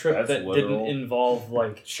on a trip That's that literal. didn't involve,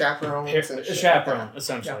 like, Chaperones a and shit like chaperone, that.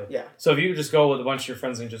 essentially. Yeah. So if you just go with a bunch of your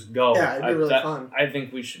friends and just go, Yeah, it'd be really fun. I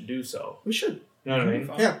think we should do so. We should. You know what I That'd be mean?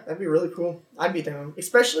 fun. Yeah, that'd be really cool. I'd be down.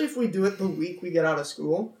 Especially if we do it the week we get out of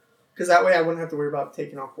school. Because that way I wouldn't have to worry about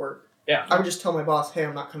taking off work. Yeah. I would just tell my boss, hey,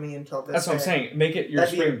 I'm not coming in until this That's what I'm day. saying. Make it your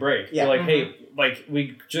That'd be- spring break. yeah. You're like, hey, like,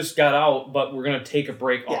 we just got out, but we're going to take a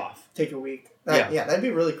break Yeah. off. Take a week. Yeah. Yeah, that'd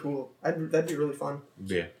be really cool. That'd be really fun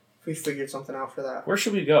Yeah. if we figured something out for that. Where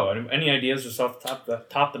should we go? Any ideas just off the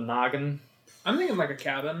top of the noggin? I'm thinking like a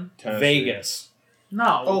cabin. Tennessee. Vegas.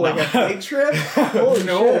 No. Oh, like No. a big trip? Holy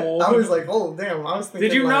No. shit. I was like, oh, damn. I was thinking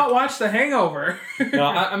Did you like, not watch The Hangover? No,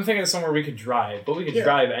 I'm thinking of somewhere we could drive, but we could Yeah,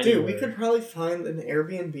 drive anywhere. Dude, we could probably find an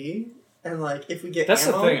Airbnb and like if we get That's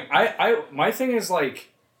ammo, the thing. My thing is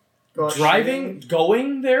like go out driving, shooting.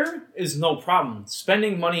 going there is no problem.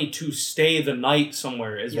 Spending money to stay the night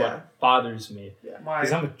somewhere is Yeah. what bothers me. Why?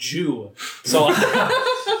 Because I'm a Jew, so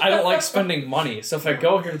I don't like spending money. So if I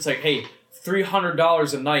go here, and it's like, hey,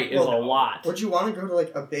 $300 a night is Well, a lot. Would you want to go to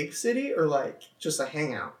like a big city or like just a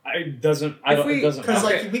hangout? It doesn't matter. Because Okay.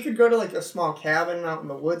 like we could go to like a small cabin out in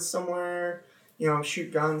the woods somewhere, you know,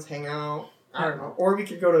 shoot guns, hang out. I don't know. Or we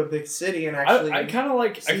could go to a big city and actually. I kind of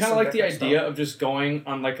like see the some idea different stuff. of just going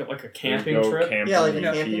on like a camping Go trip. Camping Yeah, like a and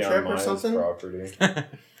camping pee on trip or Maya's something. Property.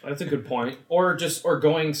 That's a good point. Or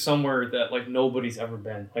going somewhere that like nobody's ever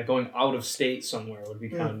been. Like going out of state somewhere would be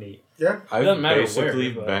kind of neat. Yeah. I've doesn't matter basically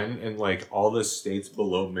where, but- been in like all the states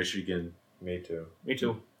below Michigan. Me too. Me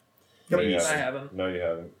too. No, Yep. you I haven't. haven't. No, you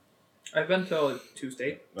haven't. I've been to like 2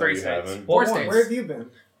 states. No, 3 you states. haven't. 4 Well, states. Where have you been?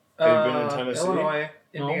 Have you been in Tennessee? Illinois,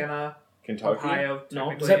 No. Indiana, Kentucky? Ohio. No,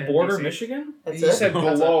 technically, is that and border DC. Michigan? That's You it? said That's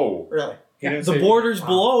it. below. Really? He didn't The say- border's Wow.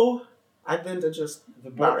 below. I've been to just The,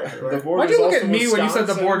 Not bor- everywhere. the border's Why'd you look at also me when you said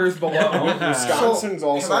the Wisconsin. border's below? Wisconsin's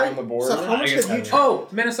also have I- on the border. So how much I guess have you I- Oh,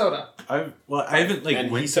 Minnesota. I haven't like And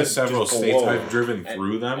he went said to several just states. below. I've driven And-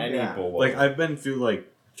 through them. Any Yeah. below. Like I've been through like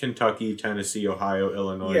Kentucky, Tennessee, Ohio,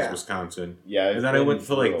 Illinois, Yeah. Wisconsin, yeah, and then I went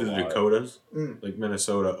to like the Dakota. Dakotas, Mm. like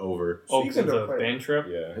Minnesota over. Oh, you've because been of to the quite a- band trip?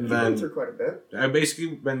 Yeah. And You've been then through quite a bit. I've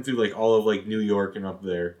basically been through like all of like New York and up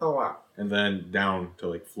there, Oh wow. and then down to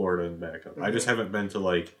like Florida and back up. I just Mhm. haven't been to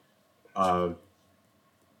like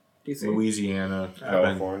DC. Louisiana. I've been,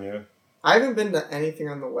 California. I haven't been to anything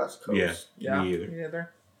on the West Coast. yeah, Yeah. me either. Me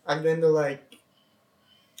either. I've been to like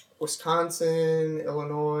Wisconsin,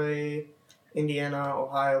 Illinois, Indiana,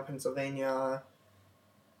 Ohio, Pennsylvania,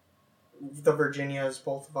 the Virginias,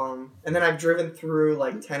 both of them, and then I've driven through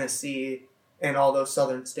like Tennessee and all those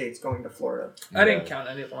southern states going to Florida. I didn't count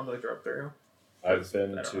any of the ones I drove through. I've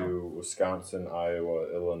been I don't to Wisconsin,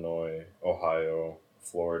 Iowa, Illinois, Ohio,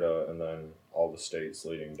 Florida, and then all the states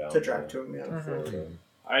leading down To drive to them, yeah. Mhm. Florida.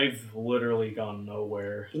 I've literally gone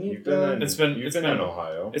nowhere. You've been It's been in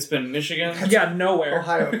Ohio. It's been Michigan. Yeah, nowhere.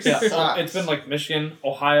 Ohio. Yeah, sucks. it's been like Michigan,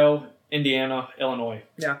 Ohio, Indiana, Illinois.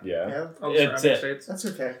 Yeah. Yeah, Oh, It's surrounding it. states. that's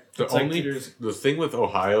okay. The It's like only there's- the thing with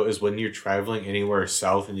Ohio is when you're traveling anywhere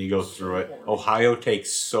south and you go through it, Ohio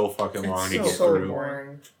takes so fucking long to It's get so through.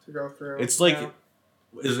 boring to go through. It's like Yeah.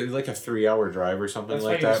 is it like a 3-hour drive or something That's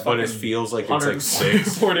like why you that? But it fucking feels like it's like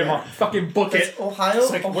 6. 40 miles. Fucking book it. It's Ohio.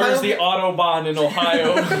 It's like, Ohio, where's the Autobahn in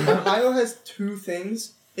Ohio? Ohio has two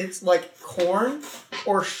things. It's like corn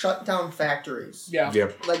or shut down factories. Yeah.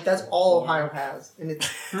 Yep. Like that's all Ohio has, and it's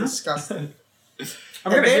disgusting.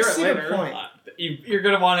 I'm gonna They hear have it Cedar later. Point. You're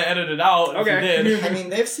going to want to edit it out Okay. if you did. I mean,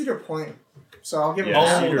 they have Cedar Point, so I'll give them Yeah,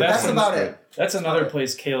 that. Cedar But that's Point's about good. it. That's another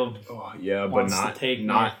place Caleb. Oh, yeah, but Wants to not take me.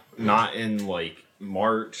 not in like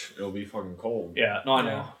March. It'll be fucking cold. Yeah, no, I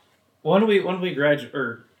know. When do we graduate?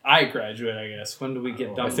 Or I graduate, I guess. When do we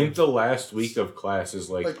get done? I think the last week of class is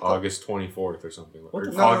like Like- August 24th or something. What Or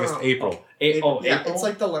the- No, August, no, no. April. April. Yeah, it's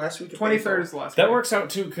like the last week of 23rd April. is the last That one. works out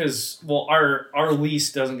too, because our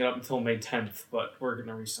lease doesn't get up until May 10th, but we're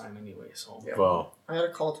gonna resign anyway. So Yeah. Well, I had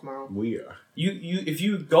a call tomorrow. we are. you if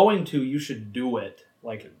you going to, you should do it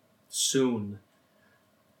like soon.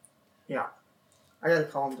 I gotta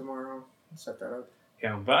call him tomorrow and set that up.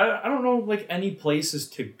 Yeah, but I don't know like any places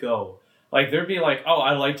to go. Like there'd be like, oh,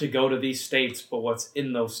 I like to go to these states, but what's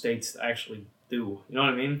in those states to actually do? You know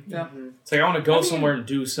what I mean? Yeah. Mhm. It's like I want to go I mean, somewhere and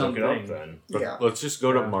do Look something. it up then. But Yeah. let's just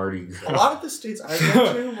go to Yeah. Mardi A Gras. lot of the states I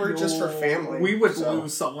went to were just for family. We would so.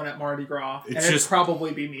 lose someone at Mardi Gras, and It's it'd just-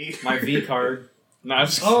 probably be me. My V card. No, I'm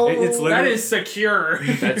just Oh, It's That literally is secure.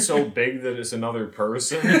 That's so big that it's another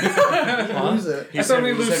person. Lose it. I thought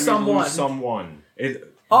we lose someone. Someone. it,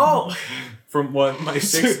 Oh, from what my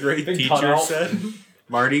 6th grade Big teacher cutout. said.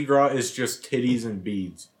 Mardi Gras is just titties and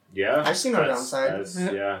beads. Yeah. I see no downside.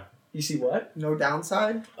 Yeah. you see what? No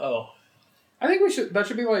downside. Oh, I think we should. That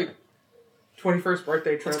should be like 21st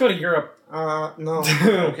birthday trip. let's go to Europe. No.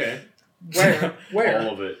 Okay. Where? Where?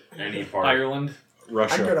 All of it. Any part. Ireland, I'd go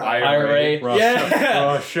Russia. to IRA. Russia. Yeah.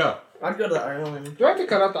 Russia. I'd go to Ireland. Do I have to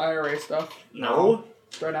cut out the IRA stuff? No.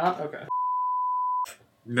 Do I not? Okay.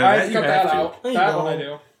 No, I that have to you cut have that to. out. There you That go. one I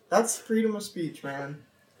do. That's freedom of speech, man.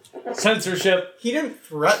 Censorship. He didn't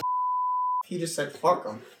threaten. He just said fuck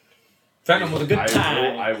him Threaten them with a good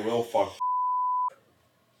time. I will fuck.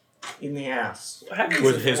 in the ass. What happens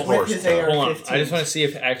With if- his With horse. his though. Hold on. AR-15. I just want to see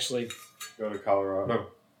if it actually. Go to Colorado. No.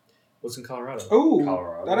 What's in Colorado? Ooh,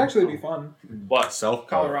 Colorado. that'd actually be fun. What? Self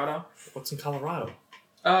Colorado. What's in Colorado?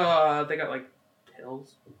 They got like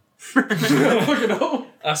hills. Look it up.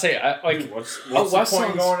 I say I like. Dude, what's Oh, the West point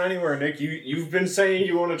sounds- going anywhere, Nick? You've been saying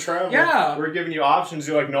you want to travel. Yeah. We're giving you options.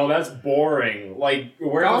 You're like, no, that's boring. Like,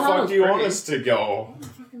 where the Colorado's fuck do you want pretty. us to go?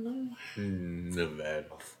 Nevada.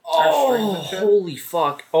 Oh, and shit. holy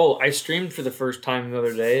fuck! Oh, I streamed for the first time the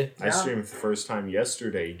other day. I streamed for the first time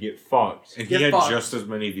yesterday. Get fucked. And Get he had fucked. just as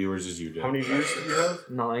many viewers as you did. How many views did you have?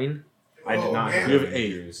 9. I did Oh, not man. have You have any 8.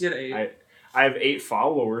 views. You had 8. I have 8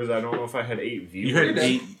 followers. I don't know if I had 8 views. You had You did.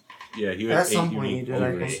 8. Yeah, you had At 8 some point unique you did,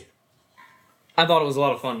 I viewers. think. I thought it was a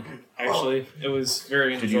lot of fun. Actually, it was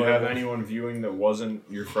very Did you have enjoyable. anyone viewing that wasn't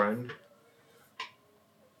your friend?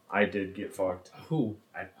 I did get fucked. Who?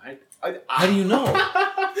 I How do you know?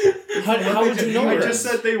 How would you know I this? just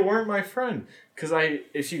said they weren't my friend. Because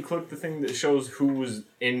if you click the thing that shows who was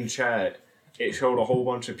in chat, it showed a whole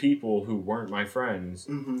bunch of people who weren't my friends.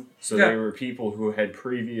 Mm-hmm. So Yeah. they were people who had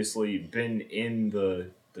previously been in the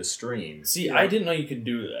stream. See, Yeah. I didn't know you could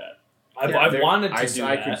do that. I There- wanted to I, do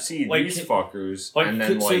I that. could see Like, these fuckers, Like, and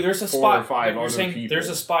then so like there's a 4 spot. or 5 you're other saying people. there's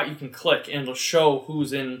a spot you can click and it'll show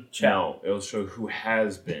who's in chat. No, it'll show who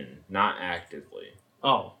has been, not actively.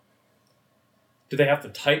 Oh. Do they have to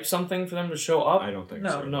type something for them to show up? I don't think No.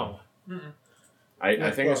 so. No.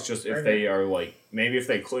 I think it's just if right they are like, maybe if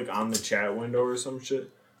they click on the chat window or some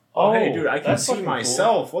shit. Oh, hey, dude, I can that's see fucking cool.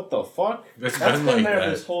 myself. What the fuck? That's That's been been like there that.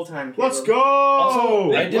 this whole time. Let's Caleb. go!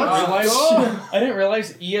 Also, I didn't Let's realize. go! I didn't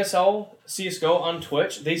realize ESL CS:GO on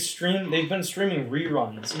Twitch. They've been streaming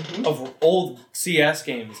reruns of old CS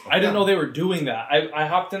games. I didn't Yeah. know they were doing that. I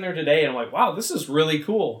hopped in there today and I'm like, wow, this is really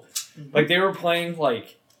cool. Like they were playing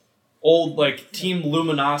like old like Team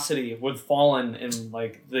Luminosity with Fallen in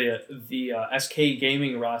like the SK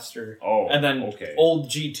Gaming roster, Oh, and then okay. old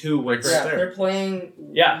G2 with Yeah, there. they're playing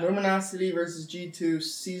Yeah. Luminosity versus G2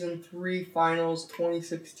 Season 3 Finals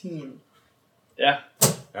 2016. yeah.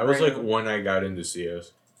 That was like Random. when I got into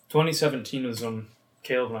CS. 2017 was when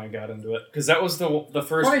Caleb and I got into it because that was the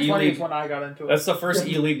first 2020 E-League. is when I got into it. That's the first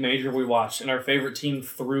E-League major we watched, and our favorite team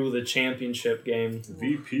threw the championship game.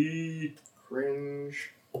 VP. Cringe.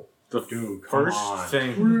 The Dude, come first on.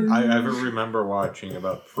 thing I ever remember watching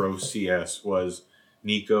about Pro CS was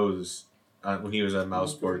Nico's, when he was at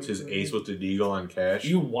Mouse Sports, his ace with the deagle on cash.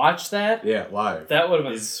 You watched that? Yeah, live. That would have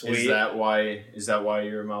been Is sweet. that why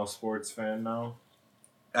you're a Mouse Sports fan now?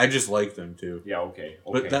 I just liked them too. Yeah, okay.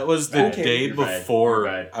 But that was the Okay. day You're bad. before You're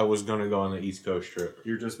bad. I was going to go on the East Coast trip.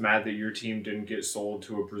 You're just mad that your team didn't get sold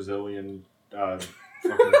to a Brazilian fucking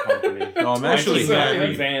company. No, I'm My actually team got happy.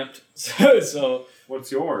 revamped. so What's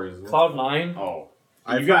yours? Cloud9. Oh,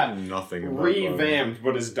 I've you got got nothing about revamped,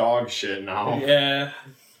 but it's dog shit now. Yeah.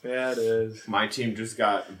 Yeah, it is. My team just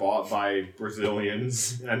got bought by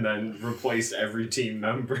Brazilians and then replaced every team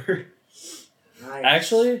member. Nice.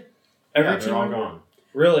 Actually, every Yeah, team they're all member? gone.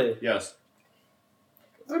 Really? Yes.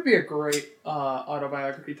 That would be a great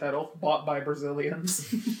autobiography title. Bought by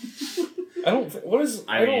Brazilians. I don't.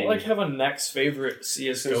 I don't mean- like have a next favorite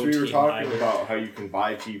CS:GO Since we were team talking either. about how you can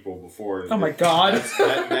buy people before. Oh my god.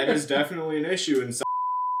 that is definitely an issue in some.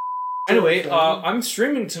 Anyway, I'm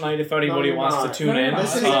streaming tonight. If anybody you're wants not. to tune in,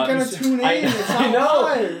 This isn't Uh, gonna tune in. It's I not know.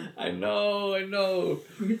 live. I know.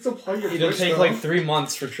 You can still play your It'll Twitch, take though. like 3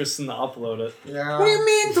 months for Tristan to upload it. Yeah. What do you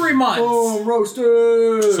mean 3 months? Oh,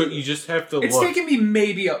 roasted. So you just have to It's look. taken me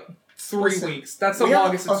maybe 3 Listen, weeks. That's the we have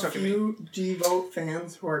longest it's a taken me. few G-Vote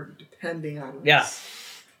fans who are depending on us. Yeah.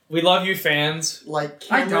 We love you, fans. Like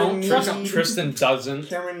I Cameron don't. Mead. Tristan doesn't.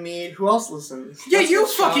 Cameron Mead. Who else listens? Yeah, Let's you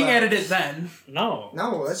just shout fucking out. edit it then. No.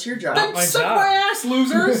 No, that's your job. Then my suck job. my ass,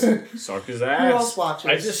 losers. Suck his Who else ass. watches?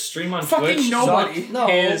 I just stream on Fucking Twitch. nobody. No.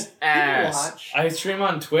 His People ass. watch. I stream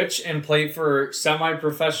on Twitch and play for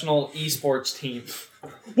semi-professional esports teams.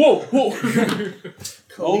 Whoa, whoa.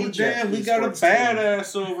 Collegiate esports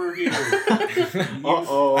badass over here.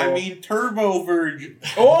 Uh-oh. I mean, Turbo Verge.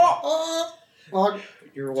 Oh! Well,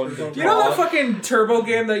 You're one You You know that fucking turbo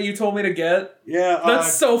game that you told me to get? Yeah,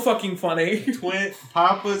 That's so fucking funny.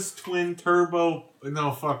 Papa's Twin Turbo.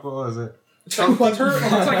 No, fuck, what was it? It's like, it's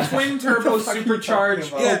like twin turbo What the fuck are you supercharged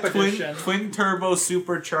talking about? Hope edition. Twin Turbo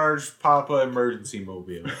Supercharged Papa Emergency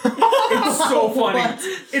Mobile. It's so funny. What?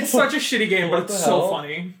 It's such a shitty game, but What it's the so hell?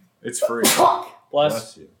 funny. It's free. Fuck!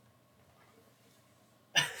 Bless. you.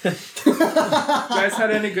 You guys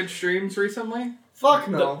had any good streams recently? Fuck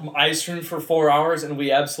no. I streamed for 4 hours and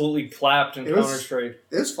we absolutely clapped in It was- Counter-Strike.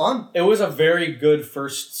 It was fun. It was a very good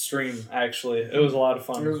first stream, actually. It was a lot of It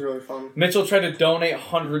fun. was really fun. Mitchell tried to donate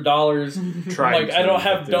 $100. Tried Like I don't to,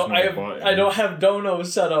 have but there's no button. I don't have dono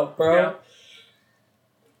set up, bro. Yeah.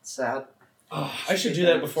 Sad. Oh, I should do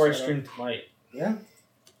that before I stream tonight. Yeah.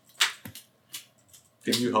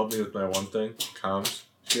 Can you help me with my one thing? Comms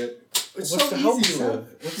shit. It's What's so to help easy, you Seth. with?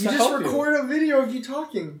 What's You to just help record a video of you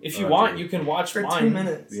talking If you Okay. want, you can watch for mine. 2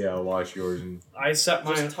 minutes. Yeah, I'll watch yours and I set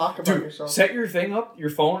mine. Just talk about Dude, yourself. set your thing up, your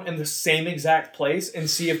phone, in the same exact place and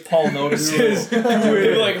see if Paul notices. They'd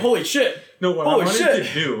be like, holy shit. no. What Holy I wanted shit.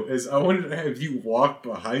 to do is I wanted to have you walk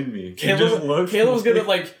behind me and just Caleb look. was gonna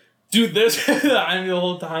like do this on me the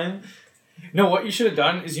whole time. No, what you should have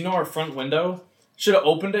done is our front window? Should have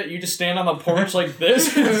opened it. You just stand on the porch like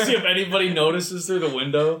this and see if anybody notices through the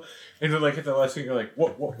window. And then like at the last thing you're like,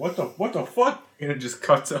 what the fuck? And it just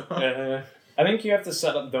cuts off. I think you have to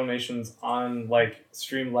set up donations on like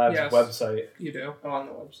Streamlabs Yes. website. You do. On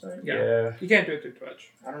the website? Yeah. You can't do it through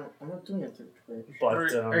Twitch. I'm not doing it through Twitch. But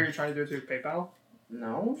Are you trying to do it through PayPal?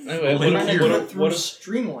 No. Anyway, I'm Link trying to your- do it through what-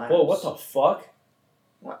 Streamlabs. whoa, what the fuck?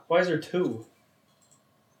 What? Why is there two?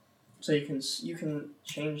 So you can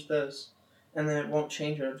change this, and then it won't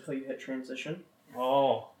change it until you hit transition.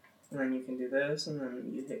 Oh. And then you can do this, and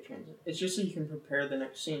then you hit transition. It's just so you can prepare the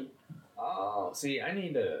next scene. Oh, see, I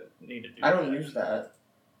need to do I don't that. use that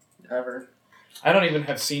ever. I don't even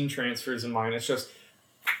have scene transfers in mine. It's just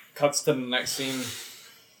cuts to the next scene.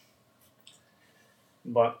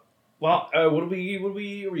 But well, are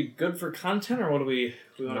we good for content, or what do we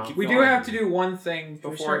want to No. keep? We going? do have to do one thing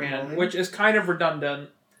Should we start beforehand, rolling? which is kind of redundant.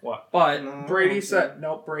 What? But No, Brady okay. said,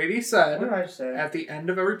 Brady What said, did I say? at the end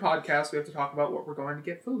of every podcast, we have to talk about what we're going to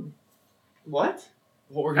get food. What?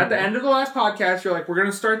 What we're At the end of the last podcast, you're like, we're going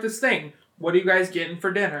to start this thing. What are you guys getting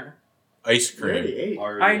for dinner? Ice We already cream.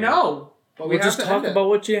 ate. I know, but we we'll have just to talk end it. about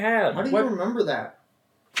what you had. How do you What- remember that?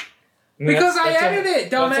 Because I edited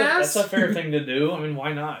it, dumbass. That's a fair thing to do. I mean,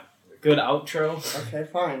 why not? Good outro. Okay,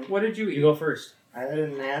 fine. What did you eat? You go first. I had a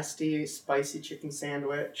nasty, spicy chicken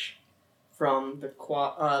sandwich from the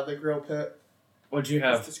grill pit. What'd you It's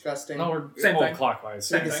have? disgusting. No, we're Same thing. clockwise.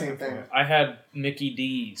 Same the thing. same thing. I had Mickey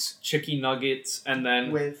D's chicken nuggets, and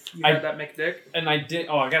then With You had that McDick?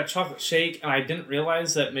 I got a chocolate shake, and I didn't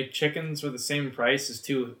realize that McChickens were the same price as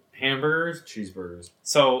two hamburgers. Cheeseburgers.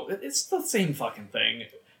 So it's the same fucking thing.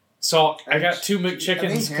 So I got 2 I think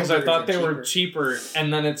McChickens because I thought they hamburgers are were cheaper,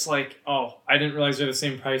 and then it's like, oh, I didn't realize they're the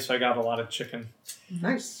same price, so I got a lot of chicken.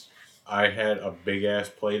 Nice. I had a big ass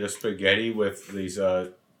plate of spaghetti with these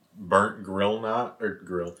burnt grill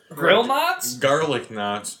Knots? garlic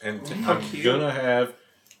knots, and How I'm cute. gonna have.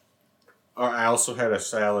 I also had a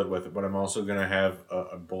salad with it, but I'm also gonna have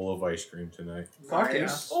a bowl of ice cream tonight. Fuck yeah.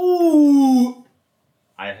 Nice. Ooh!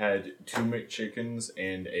 I had 2 McChickens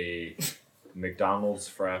and a McDonald's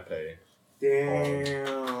frappe.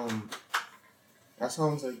 Damn. That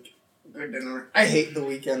sounds like a good dinner. I hate the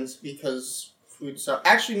weekends because food stuff.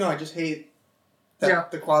 Actually, no, I just hate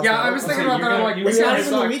the quad. Yeah, I was thinking about that. I'm like, It's not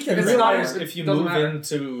even the suck. weekend. It's It's not. Realize It if you doesn't move matter.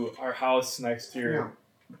 into our house next year,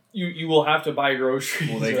 you will have to buy groceries.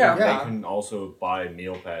 Well, they, Yeah. they can also buy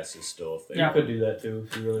meal passes still if they You could do that too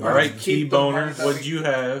if you really All want. right, Keep Key the Boner, money. what'd you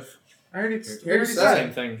have? I already Here's It's that. the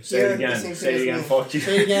same thing. Say it Yeah, again. the same Say it thing again. as Fuck you.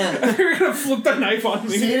 Say it again. You're gonna flip the knife on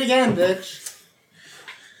me. Say it again, bitch.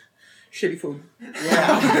 Shitty food.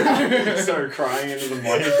 Yeah. Start crying into the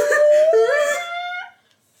mic.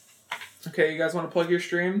 Okay, you guys want to plug your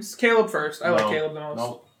streams? Caleb first. I like No. Caleb the most.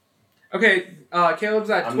 No. Okay, Caleb's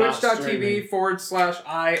at I'm not twitch.tv streaming.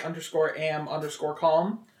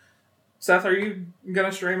 /I_am_calm. Seth, are you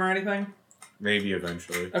gonna stream or anything? Maybe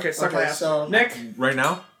eventually. Okay, suck my Okay, ass. so Nick? Right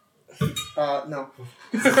now? no.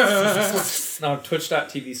 No,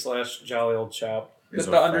 twitch.tv/jolly_old_chap. Is With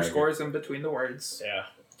a the faggot. underscores in between the words. Yeah.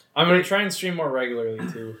 I'm going to try and stream more regularly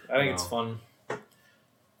too. I think it's fun.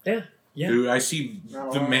 Yeah. Dude, I see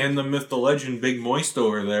Not the allowed. man, the myth, the legend, Big Moist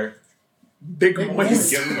over there. Big Big moist.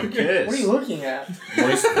 Give him a kiss. What are you looking at?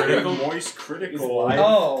 Moist critical? Moist critical.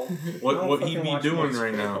 Oh. What he be doing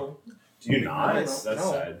right now? Do you not? I don't That's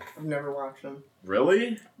know. sad. I've never watched him.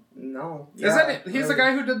 Really? No. Isn't it? He's the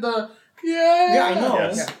guy who did the. Yeah, I know.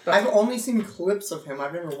 Yes. Yeah, I've that's only seen clips of him.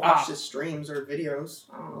 I've never watched Ah. his streams or videos.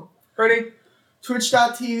 I don't know. Ready?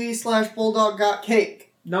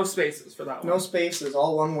 Twitch.tv/bulldog.cake. No spaces for that one. No spaces,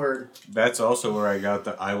 all one word. That's also where I got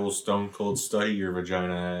the I will stone cold study your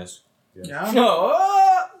vagina ass. Yeah.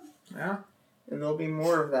 Oh! Yeah. And there'll be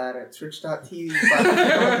more of that at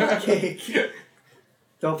twitch.tv/bulldog.cake.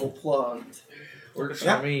 Double plugged. Works for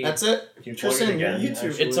Yeah, me. that's it. Can you plug it Tristan, again? YouTube.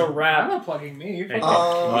 actually? It's a I'm wrap. not plugging me. Hey,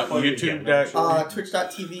 Uh, YouTube.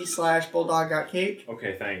 Twitch.tv/bulldog.cake.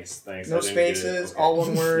 Okay, thanks. No I didn't get it. spaces, Okay. all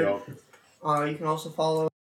one word. Yup. You can also follow